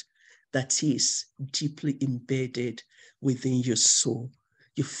wound that is deeply embedded within your soul.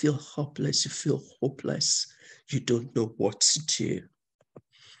 You feel helpless, you feel hopeless, you don't know what to do.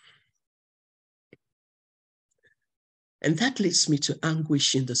 And that leads me to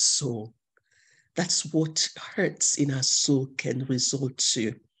anguish in the soul. That's what hurts in our soul can result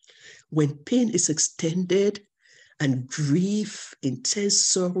to. When pain is extended and grief, intense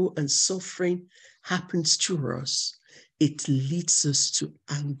sorrow and suffering happens to us, it leads us to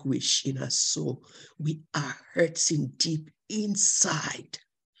anguish in our soul. We are hurting deep inside.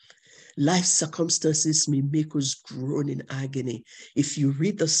 Life circumstances may make us groan in agony. If you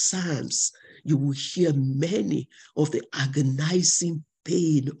read the Psalms, you will hear many of the agonizing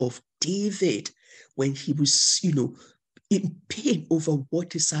pain of David when he was, in pain over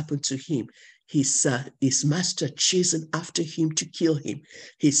what has happened to him. His master chasing after him to kill him.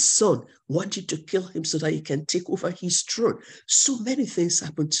 His son wanted to kill him so that he can take over his throne. So many things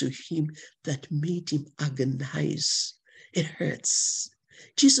happened to him that made him agonize. It hurts.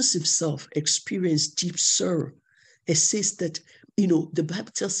 Jesus himself experienced deep sorrow. It says that, the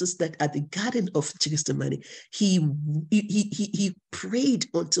Bible tells us that at the Garden of Gethsemane, he prayed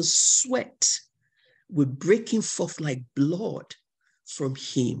until sweat were breaking forth like blood from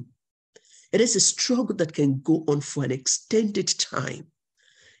him. It is a struggle that can go on for an extended time.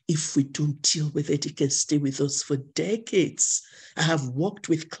 If we don't deal with it, it can stay with us for decades. I have worked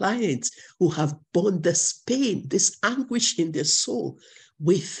with clients who have borne this pain, this anguish in their soul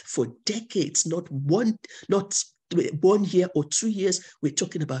for decades, not 1 year or 2 years. We're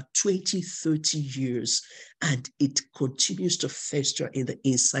talking about 20, 30 years, and it continues to fester in the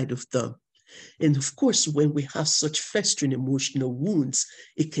inside of them. And of course, when we have such festering emotional wounds,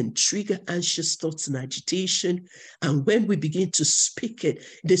 it can trigger anxious thoughts and agitation. And when we begin to speak it,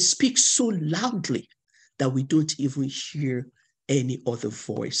 they speak so loudly that we don't even hear any other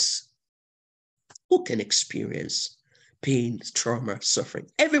voice. Who can experience pain, trauma, suffering?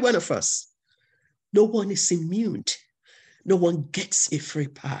 Every one of us. No one is immune. No one gets a free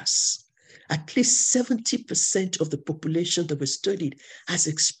pass. At least 70% of the population that was studied has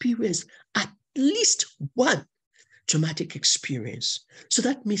experienced at least one traumatic experience. So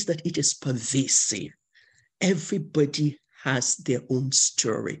that means that it is pervasive. Everybody has their own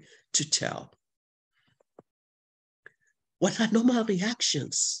story to tell. What are normal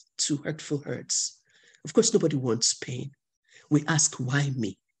reactions to hurtful hurts? Of course, nobody wants pain. We ask, why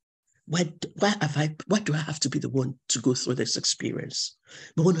me? Why do I have to be the one to go through this experience?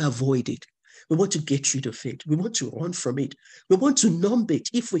 We want to avoid it. We want to get rid of it. We want to run from it. We want to numb it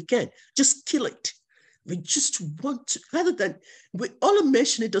if we can. Just kill it. We just want to, rather than, all I'm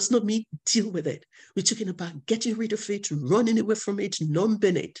mentioning does not mean deal with it. We're talking about getting rid of it, running away from it,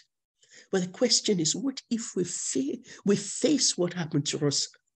 numbing it. But the question is, what if we face what happened to us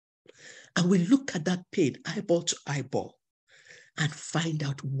and we look at that pain eyeball to eyeball and find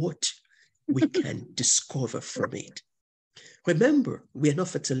out what we can discover from it? Remember, we are not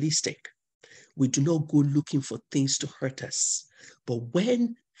fatalistic. We do not go looking for things to hurt us. But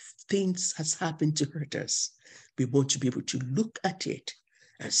when things has happened to hurt us, we want to be able to look at it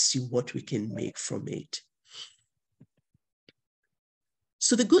and see what we can make from it.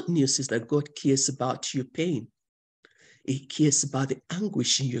 So the good news is that God cares about your pain. He cares about the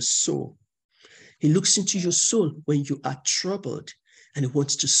anguish in your soul. He looks into your soul when you are troubled, and he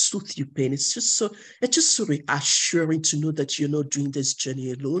wants to soothe your pain. It's just so reassuring to know that you're not doing this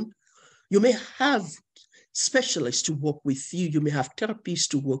journey alone. You may have specialists to work with you. You may have therapists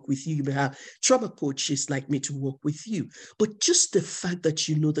to work with you. You may have trauma coaches like me to work with you. But just the fact that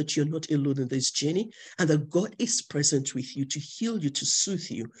you know that you're not alone in this journey and that God is present with you to heal you, to soothe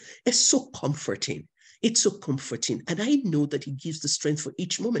you, is so comforting. It's so comforting. And I know that He gives the strength for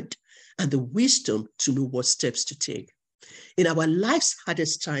each moment and the wisdom to know what steps to take. In our life's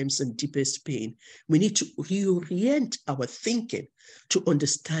hardest times and deepest pain, we need to reorient our thinking to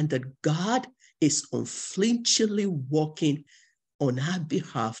understand that God is unflinchingly working on our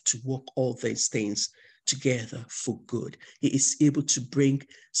behalf to work all these things together for good. He is able to bring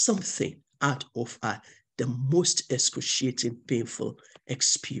something out of the most excruciating, painful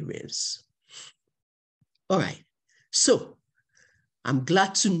experience. All right, so I'm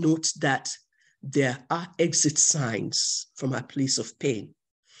glad to note that there are exit signs from a place of pain.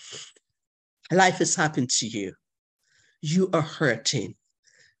 Life has happened to you. You are hurting.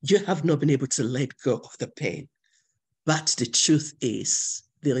 You have not been able to let go of the pain. But the truth is,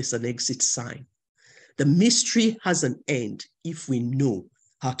 there is an exit sign. The mystery has an end if we know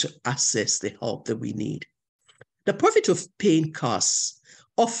how to access the help that we need. The Profit of Pain course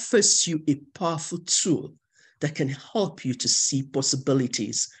offers you a powerful tool that can help you to see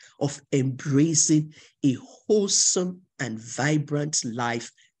possibilities of embracing a wholesome and vibrant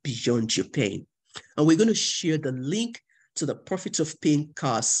life beyond your pain. And we're going to share the link to the Profit of Pain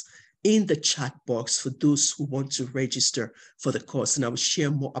course in the chat box for those who want to register for the course. And I will share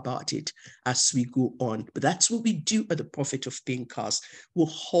more about it as we go on. But that's what we do at the Profit of Pain course.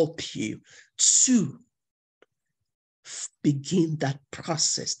 We'll help you to begin that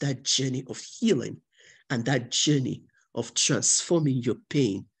process, that journey of healing, and that journey of transforming your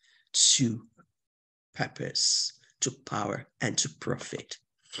pain to purpose, to power, and to profit.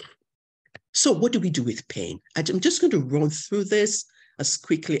 So what do we do with pain? I'm just going to run through this as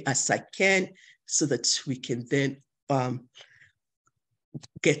quickly as I can so that we can then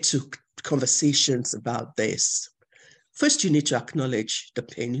get to conversations about this. First, you need to acknowledge the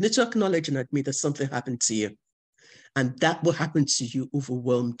pain. You need to acknowledge and admit that something happened to you, and that what happened to you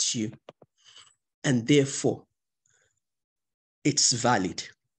overwhelmed you. And therefore, it's valid.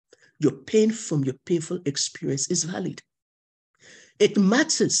 Your pain from your painful experience is valid. It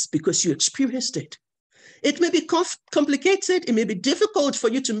matters because you experienced it. It may be complicated. It may be difficult for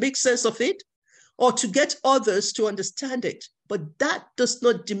you to make sense of it or to get others to understand it. But that does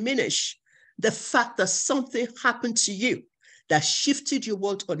not diminish the fact that something happened to you that shifted your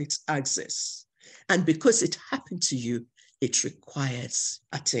world on its axis. And because it happened to you, it requires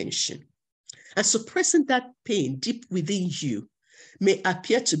attention. And suppressing that pain deep within you may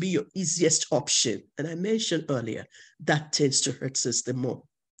appear to be your easiest option. And I mentioned earlier, that tends to hurt us the more.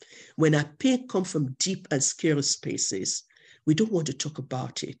 When our pain comes from deep and scary spaces, we don't want to talk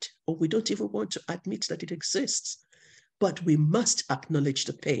about it, or we don't even want to admit that it exists. But we must acknowledge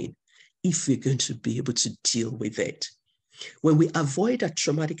the pain if we're going to be able to deal with it. When we avoid a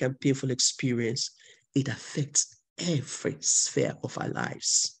traumatic and painful experience, it affects every sphere of our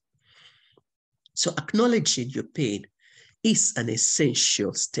lives. So acknowledging your pain is an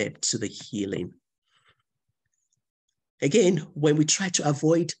essential step to the healing. Again, when we try to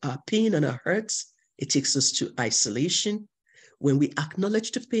avoid our pain and our hurts, it takes us to isolation. When we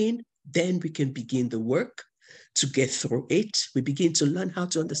acknowledge the pain, then we can begin the work to get through it. We begin to learn how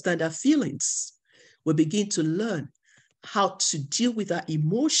to understand our feelings. We begin to learn how to deal with our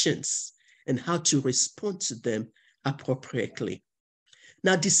emotions and how to respond to them appropriately.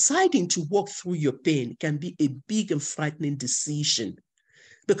 Now, deciding to walk through your pain can be a big and frightening decision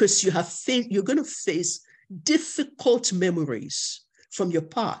because you're going to face difficult memories from your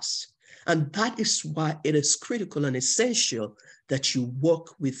past. And that is why it is critical and essential that you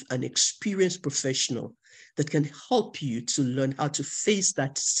work with an experienced professional that can help you to learn how to face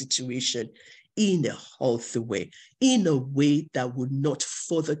that situation in a healthy way, in a way that will not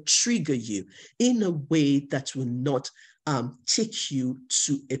further trigger you, in a way that will not take you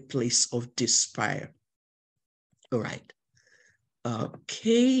to a place of despair. All right.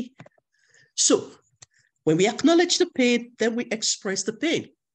 Okay. So when we acknowledge the pain, then we express the pain.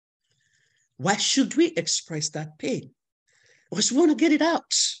 Why should we express that pain? Because we want to get it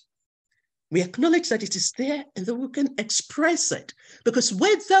out. We acknowledge that it is there and then we can express it. Because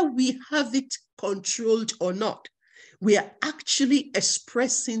whether we have it controlled or not, we are actually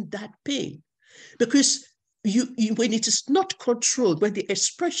expressing that pain. Because when it is not controlled, when the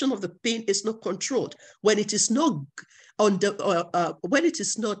expression of the pain is not controlled, when it is not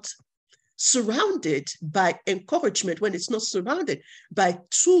surrounded by encouragement, when it's not surrounded by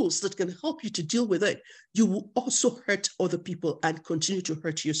tools that can help you to deal with it, you will also hurt other people and continue to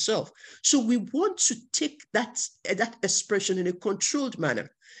hurt yourself. So we want to take that expression in a controlled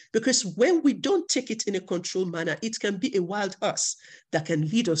manner, because when we don't take it in a controlled manner, it can be a wild horse that can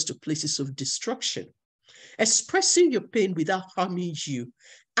lead us to places of destruction. Expressing your pain without harming you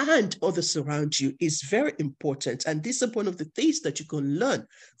and others around you is very important. And this is one of the things that you can learn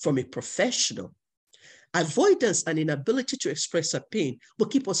from a professional. Avoidance and inability to express our pain will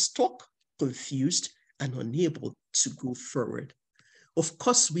keep us stuck, confused, and unable to go forward. Of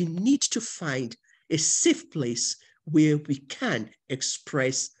course, we need to find a safe place where we can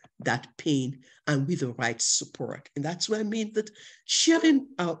express that pain and with the right support. And that's what I mean, that sharing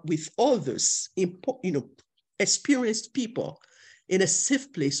with others, experienced people in a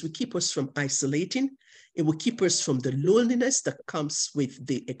safe place will keep us from isolating. It will keep us from the loneliness that comes with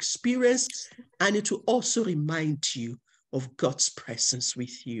the experience. And it will also remind you of God's presence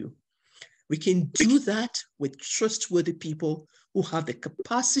with you. We can do that with trustworthy people who have the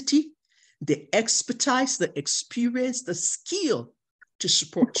capacity, the expertise, the experience, the skill to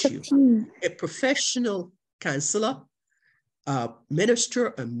support you. A professional counselor, a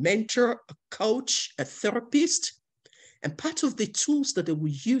minister, a mentor, a coach, a therapist. And part of the tools that they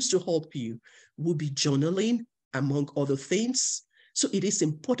will use to help you will be journaling, among other things. So it is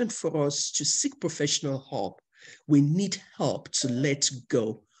important for us to seek professional help. We need help to let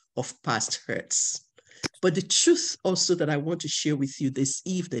go of past hurts. But the truth also that I want to share with you this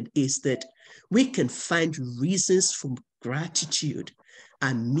evening is that we can find reasons for gratitude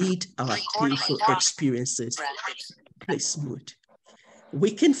amid our painful experiences. Please mute.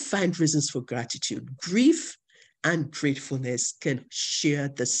 We can find reasons for gratitude. Grief and gratefulness can share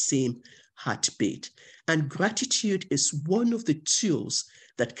the same heartbeat. And gratitude is one of the tools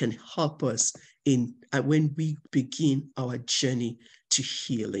that can help us when we begin our journey to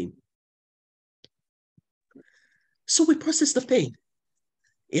healing. So we process the pain.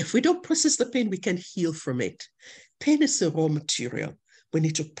 If we don't process the pain, we can heal from it. Pain is a raw material. We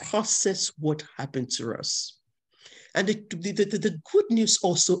need to process what happened to us. And the good news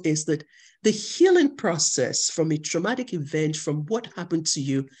also is that the healing process from a traumatic event, from what happened to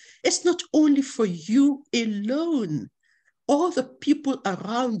you, is not only for you alone. All the people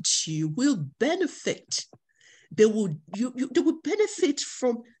around you will benefit. They will benefit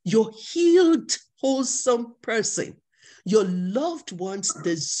from your healed, wholesome person. Your loved ones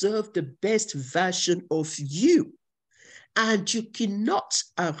deserve the best version of you. And you cannot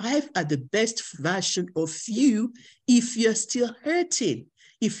arrive at the best version of you if you're still hurting,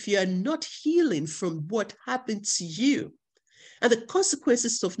 if you're not healing from what happened to you. And the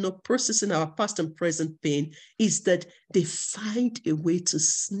consequences of not processing our past and present pain is that they find a way to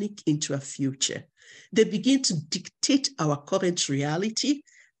sneak into our future. They begin to dictate our current reality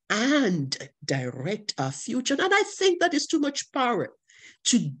and direct our future. And I think that is too much power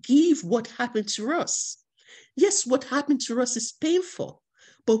to give what happened to us. Yes, what happened to us is painful,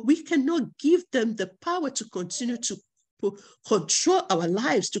 but we cannot give them the power to continue to control our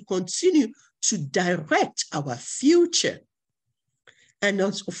lives, to continue to direct our future. And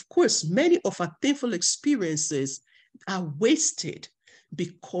of course, many of our painful experiences are wasted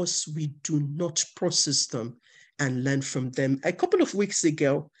because we do not process them and learn from them. A couple of weeks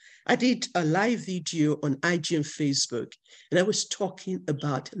ago, I did a live video on IG and Facebook, and I was talking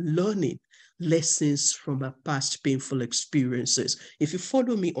about learning lessons from our past painful experiences. If you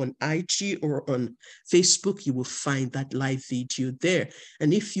follow me on IG or on Facebook, you will find that live video there.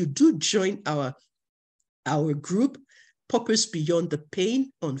 And if you do join our group, Purpose Beyond the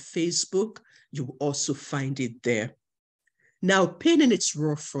Pain on Facebook, you will also find it there. Now, pain in its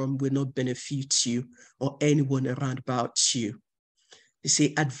raw form will not benefit you or anyone around about you. You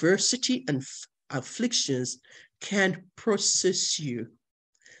see, adversity and afflictions can process you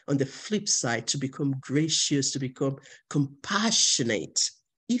on the flip side to become gracious, to become compassionate,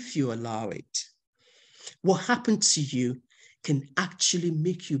 if you allow it. What happened to you can actually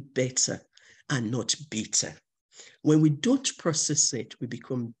make you better and not bitter. When we don't process it, we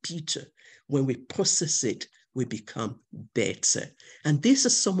become bitter. When we process it, we become better. And these are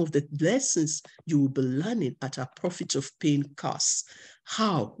some of the lessons you will be learning at our Profit of Pain course,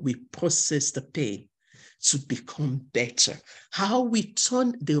 how we process the pain to become better, how we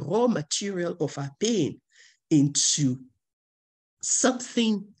turn the raw material of our pain into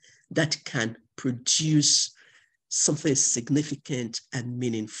something that can produce something significant and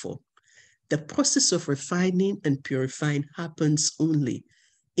meaningful. The process of refining and purifying happens only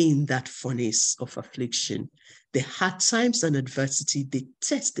in that furnace of affliction. The hard times and adversity, they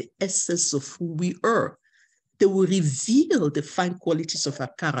test the essence of who we are. They will reveal the fine qualities of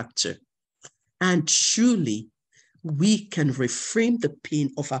our character. And truly, we can reframe the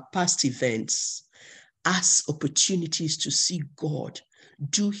pain of our past events as opportunities to see God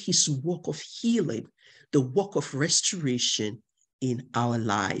do his work of healing, the work of restoration in our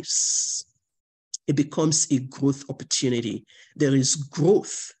lives. It becomes a growth opportunity. There is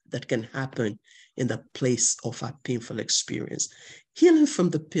growth that can happen in the place of our painful experience. Healing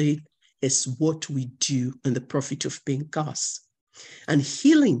from the pain is what we do in the Profit of Pain course. And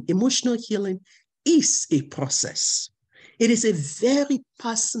healing, emotional healing, is a process. It is a very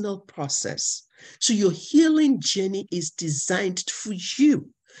personal process. So your healing journey is designed for you.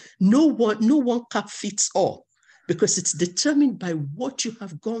 No one cap fits all, because it's determined by what you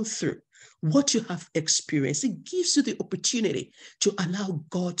have gone through, what you have experienced. It gives you the opportunity to allow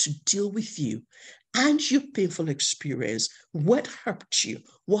God to deal with you and your painful experience, what hurt you,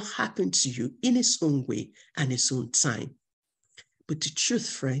 what happened to you in his own way and his own time. But the truth,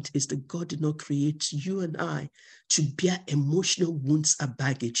 friend, is that God did not create you and I to bear emotional wounds or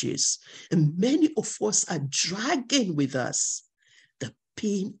baggages. And many of us are dragging with us the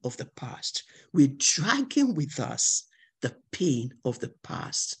pain of the past. We're dragging with us the pain of the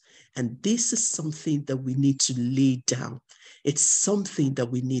past. And this is something that we need to lay down. It's something that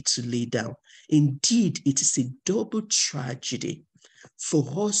we need to lay down. Indeed, it is a double tragedy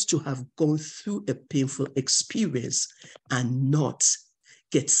for us to have gone through a painful experience and not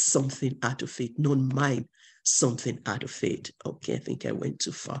get something out of it, not mind something out of it. Okay, I think I went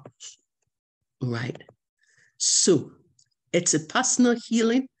too far. Right. So it's a personal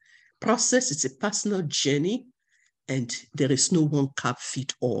healing process. It's a personal journey, and there is no one cap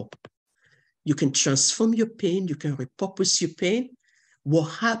fit all. You can transform your pain. You can repurpose your pain. What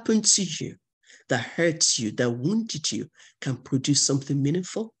happened to you that hurts you, that wounded you, can produce something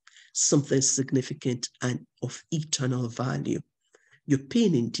meaningful, something significant, and of eternal value. Your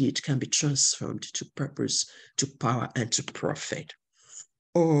pain indeed can be transformed to purpose, to power, and to profit.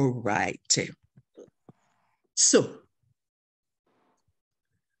 All right. So,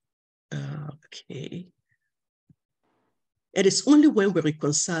 okay. It is only when we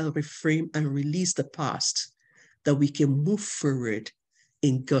reconcile, reframe, and release the past that we can move forward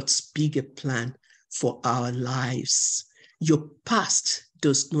in God's bigger plan for our lives. Your past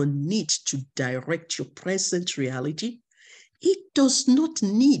does not need to direct your present reality. It does not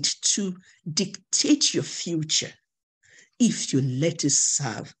need to dictate your future if you let it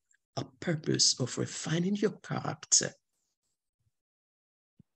serve a purpose of refining your character.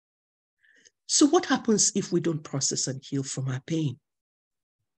 So what happens if we don't process and heal from our pain?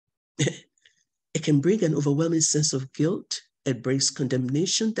 It can bring an overwhelming sense of guilt. It brings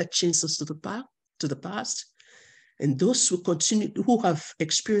condemnation that chains us to the past. And those who have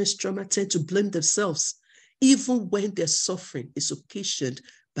experienced trauma tend to blame themselves, even when their suffering is occasioned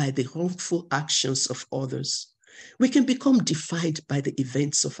by the harmful actions of others. We can become defined by the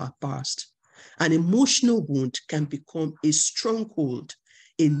events of our past. An emotional wound can become a stronghold,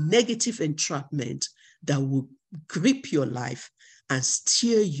 a negative entrapment that will grip your life and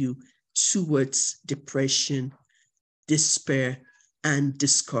steer you towards depression, despair, and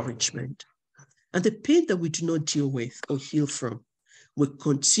discouragement. And the pain that we do not deal with or heal from will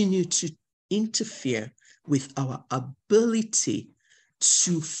continue to interfere with our ability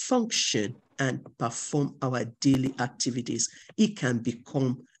to function and perform our daily activities. It can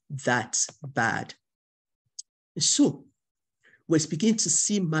become that bad. So we're beginning to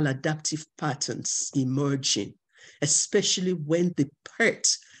see maladaptive patterns emerging, especially when the hurt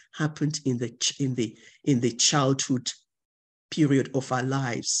happened in the childhood period of our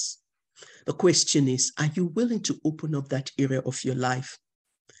lives. The question is, are you willing to open up that area of your life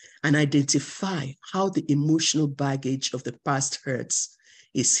and identify how the emotional baggage of the past hurts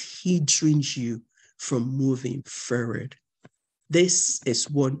is hindering you from moving forward? This is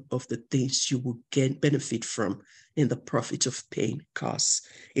one of the things you will benefit from in the Profit of Pain course,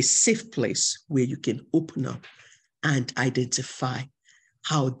 a safe place where you can open up and identify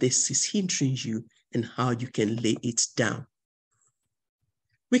how this is hindering you and how you can lay it down.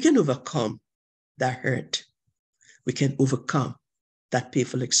 We can overcome that hurt. We can overcome that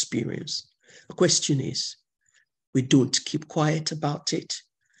painful experience. The question is, we don't keep quiet about it.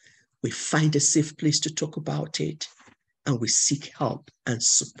 We find a safe place to talk about it, and we seek help and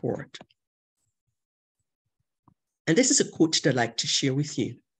support. And this is a quote that I'd like to share with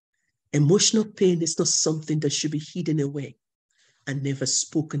you. Emotional pain is not something that should be hidden away and never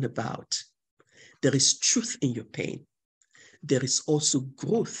spoken about. There is truth in your pain. There is also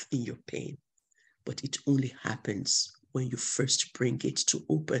growth in your pain, but it only happens when you first bring it to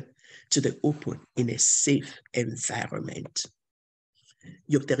the open in a safe environment.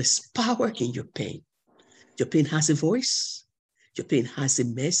 There is power in your pain. Your pain has a voice, your pain has a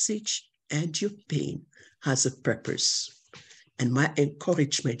message, and your pain has a purpose. And my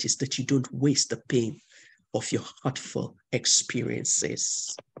encouragement is that you don't waste the pain of your hurtful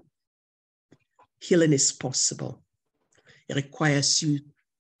experiences. Healing is possible. It requires you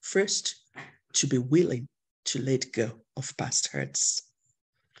first to be willing to let go of past hurts.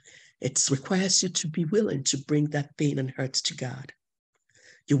 It requires you to be willing to bring that pain and hurt to God.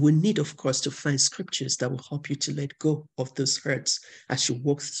 You will need, of course, to find scriptures that will help you to let go of those hurts as you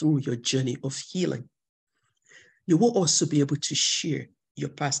walk through your journey of healing. You will also be able to share your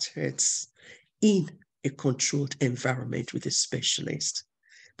past hurts in a controlled environment with a specialist.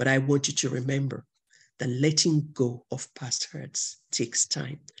 But I want you to remember that letting go of past hurts takes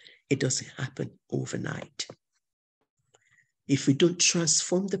time. It doesn't happen overnight. If we don't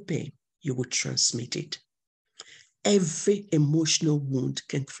transform the pain, you will transmit it. Every emotional wound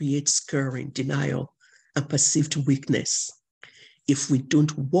can create scarring, denial, and perceived weakness. If we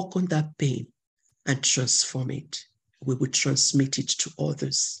don't work on that pain and transform it, we will transmit it to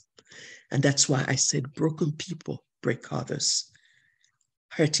others. And that's why I said broken people break others.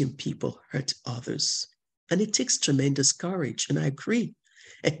 Hurting people hurt others. And it takes tremendous courage, and I agree.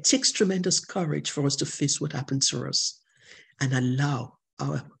 It takes tremendous courage for us to face what happened to us and allow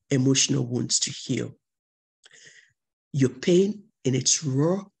our emotional wounds to heal. Your pain in its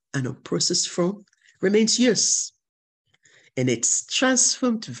raw and unprocessed form remains yours. In its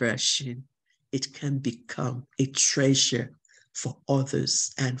transformed version, it can become a treasure for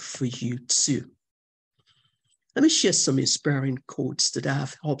others and for you too. Let me share some inspiring quotes that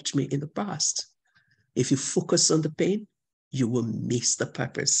have helped me in the past. If you focus on the pain, you will miss the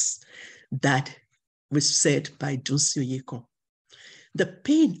purpose. That was said by Dunsin Oyekan. The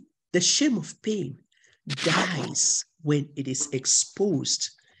pain, the shame of pain dies when it is exposed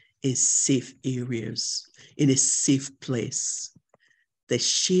in safe areas, in a safe place. The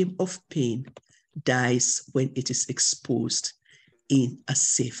shame of pain dies when it is exposed in a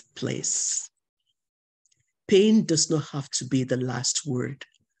safe place. Pain does not have to be the last word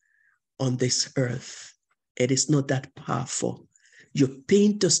on this earth. It is not that powerful. Your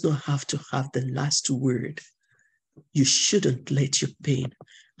pain does not have to have the last word. You shouldn't let your pain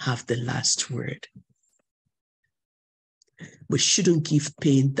have the last word. We shouldn't give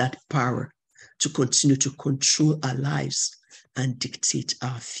pain that power to continue to control our lives and dictate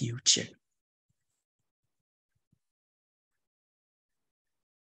our future.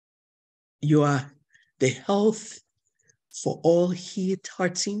 You are the health for all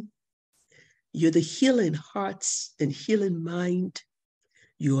hurting. You're the healing hearts and healing mind.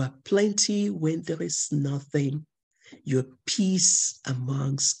 You are plenty when there is nothing. You're peace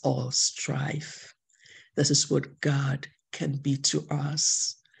amongst all strife. This is what God can be to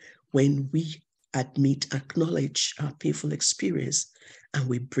us when we acknowledge our painful experience and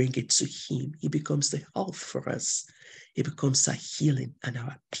we bring it to Him. He becomes the health for us. He becomes our healing and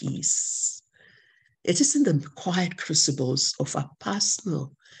our peace. It is in the quiet crucibles of our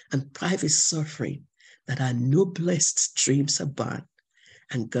personal and private suffering that our noblest dreams are born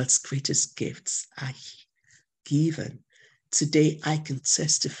and God's greatest gifts are given. Today, I can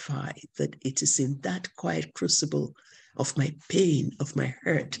testify that it is in that quiet crucible of my pain, of my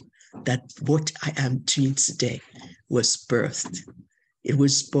hurt, that what I am doing today was birthed. It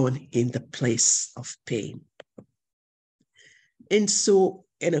was born in the place of pain. And so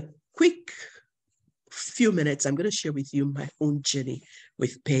in a quick few minutes, I'm going to share with you my own journey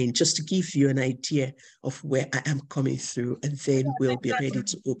with pain, just to give you an idea of where I am coming through, and then we'll be ready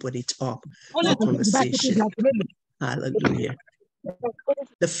to open it up for conversation. Hallelujah.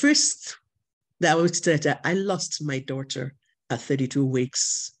 The first that I would say that I lost my daughter at 32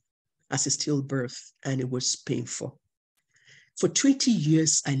 weeks as a stillbirth, and it was painful. For 20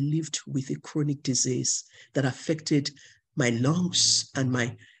 years, I lived with a chronic disease that affected my lungs and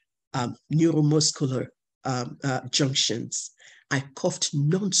my neuromuscular junctions. I coughed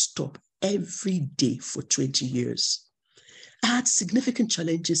nonstop every day for 20 years. I had significant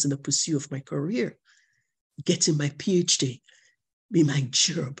challenges in the pursuit of my career, getting my PhD, in my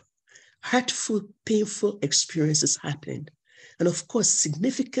job. Hurtful, painful experiences happened. And of course,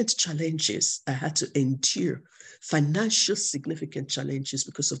 significant challenges I had to endure, financial significant challenges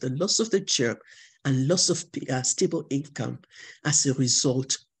because of the loss of the job and loss of stable income as a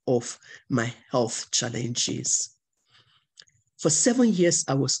result of my health challenges. For 7 years,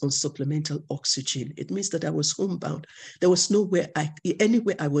 I was on supplemental oxygen. It means that I was homebound. There was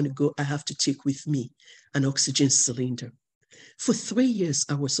anywhere I want to go, I have to take with me an oxygen cylinder. For 3 years,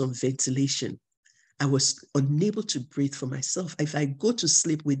 I was on ventilation. I was unable to breathe for myself. If I go to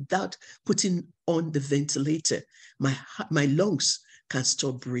sleep without putting on the ventilator, my lungs can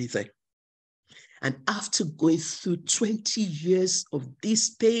stop breathing. And after going through 20 years of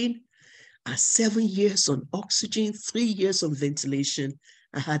this pain, 7 years on oxygen, 3 years on ventilation,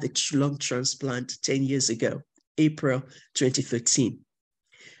 I had a lung transplant 10 years ago, April 2013.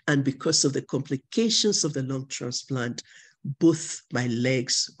 And because of the complications of the lung transplant, both my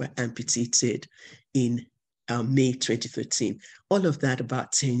legs were amputated in May 2013. All of that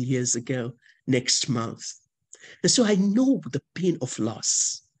about 10 years ago, next month. And so I know the pain of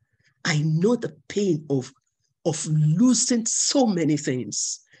loss. I know the pain of losing so many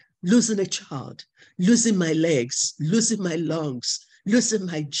things, losing a child, losing my legs, losing my lungs, losing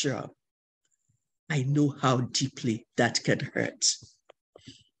my job. I know how deeply that can hurt.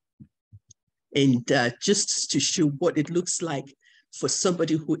 And just to show what it looks like for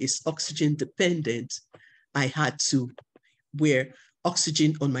somebody who is oxygen dependent, I had to wear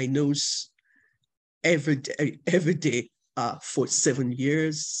oxygen on my nose every day for 7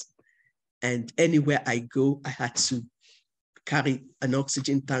 years. And anywhere I go, I had to carry an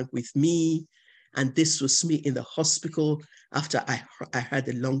oxygen tank with me. And this was me in the hospital after I had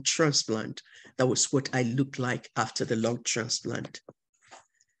a lung transplant. That was what I looked like after the lung transplant.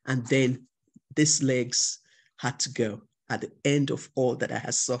 And then these legs had to go at the end of all that I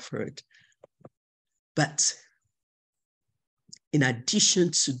had suffered. But in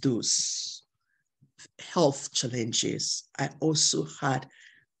addition to those health challenges, I also had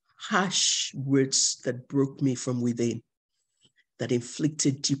harsh words that broke me from within, that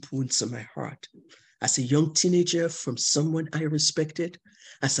inflicted deep wounds on my heart. As a young teenager, from someone I respected,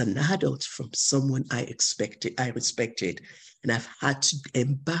 as an adult, from someone I respected. And I've had to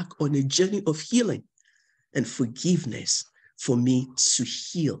embark on a journey of healing and forgiveness for me to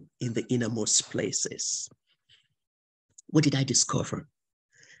heal in the innermost places. What did I discover?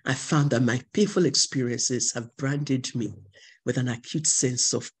 I found that my painful experiences have branded me with an acute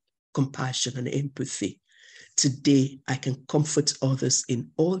sense of compassion and empathy. Today, I can comfort others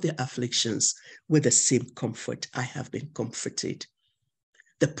in all their afflictions with the same comfort I have been comforted.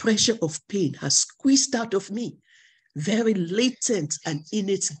 The pressure of pain has squeezed out of me very latent and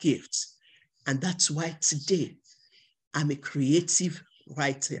innate gifts. And that's why today I'm a creative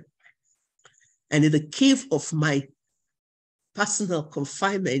writer. And in the cave of my personal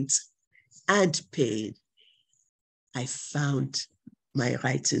confinement and pain, I found my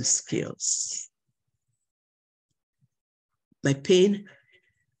writing skills. My pain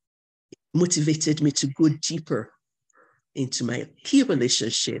motivated me to go deeper into my key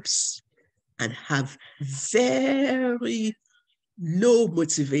relationships and have very low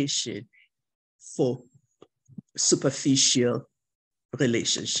motivation for superficial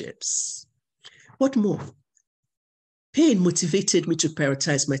relationships. What more? Pain motivated me to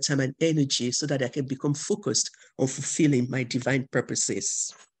prioritize my time and energy so that I can become focused on fulfilling my divine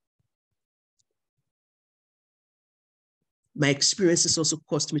purposes. My experiences also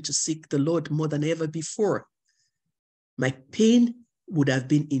caused me to seek the Lord more than ever before. My pain would have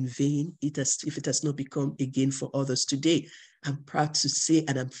been in vain if it has not become a gain for others today. I'm proud to say,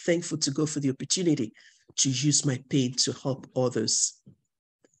 and I'm thankful to God for the opportunity to use my pain to help others.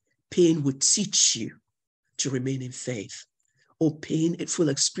 Pain would teach you to remain in faith. Or painful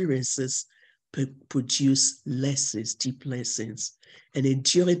experiences produce lessons, deep lessons. And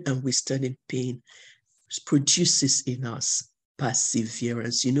enduring and withstanding pain produces in us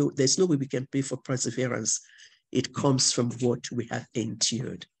perseverance. You know, there's no way we can pay for perseverance. It comes from what we have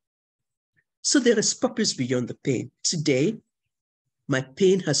endured. So there is purpose beyond the pain. Today, my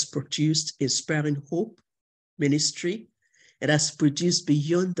pain has produced inspiring hope, ministry. It has produced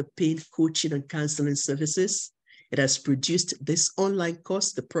Beyond the Pain coaching and counseling services. It has produced this online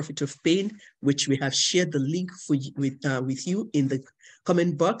course, The Profit of Pain, which we have shared the link with you in the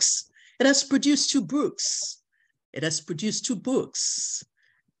comment box. It has produced 2 books.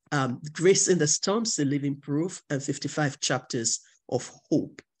 Grace in the Storms, The Living Proof, and 55 chapters of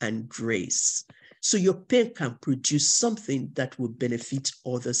hope and grace. So your pain can produce something that will benefit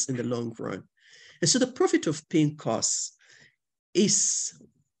others in the long run. And so the Profit of Pain course is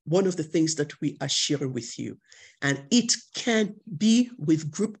one of the things that we are sharing with you. And it can be with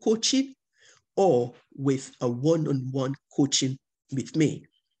group coaching or with a one-on-one coaching with me.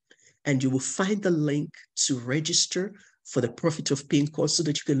 And you will find the link to register for the Profit of Pain course so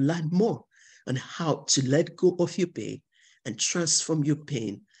that you can learn more on how to let go of your pain and transform your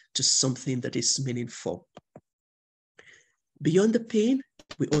pain to something that is meaningful. Beyond the pain,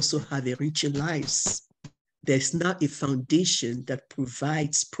 we also have enriching lives. There's now a foundation that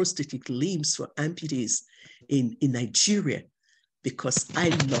provides prosthetic limbs for amputees in Nigeria, because I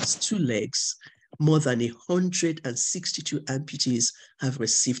lost 2 legs. More than 162 amputees have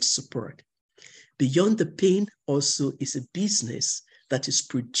received support. Beyond the Pain also is a business that is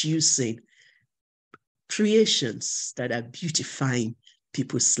producing creations that are beautifying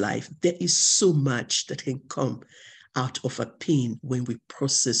people's life. There is so much that can come out of a pain when we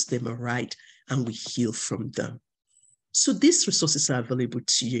process them right and we heal from them. So these resources are available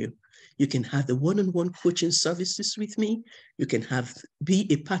to you. You can have the one-on-one coaching services with me. You can be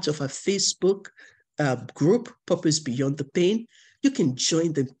a part of our Facebook group, Purpose Beyond the Pain. You can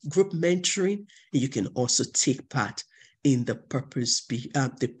join the group mentoring, and you can also take part in the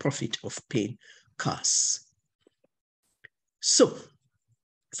the Profit of Pain course. So,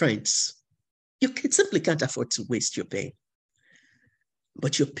 friends, you simply can't afford to waste your pain.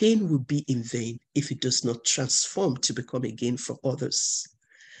 But your pain will be in vain if it does not transform to become a gain for others.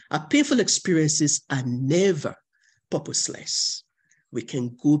 Our painful experiences are never purposeless. We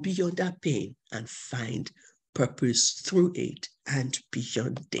can go beyond our pain and find purpose through it and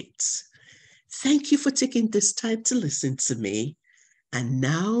beyond it. Thank you for taking this time to listen to me. And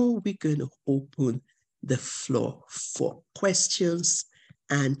now we're going to open the floor for questions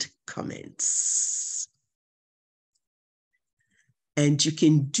and comments. And you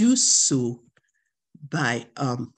can do so by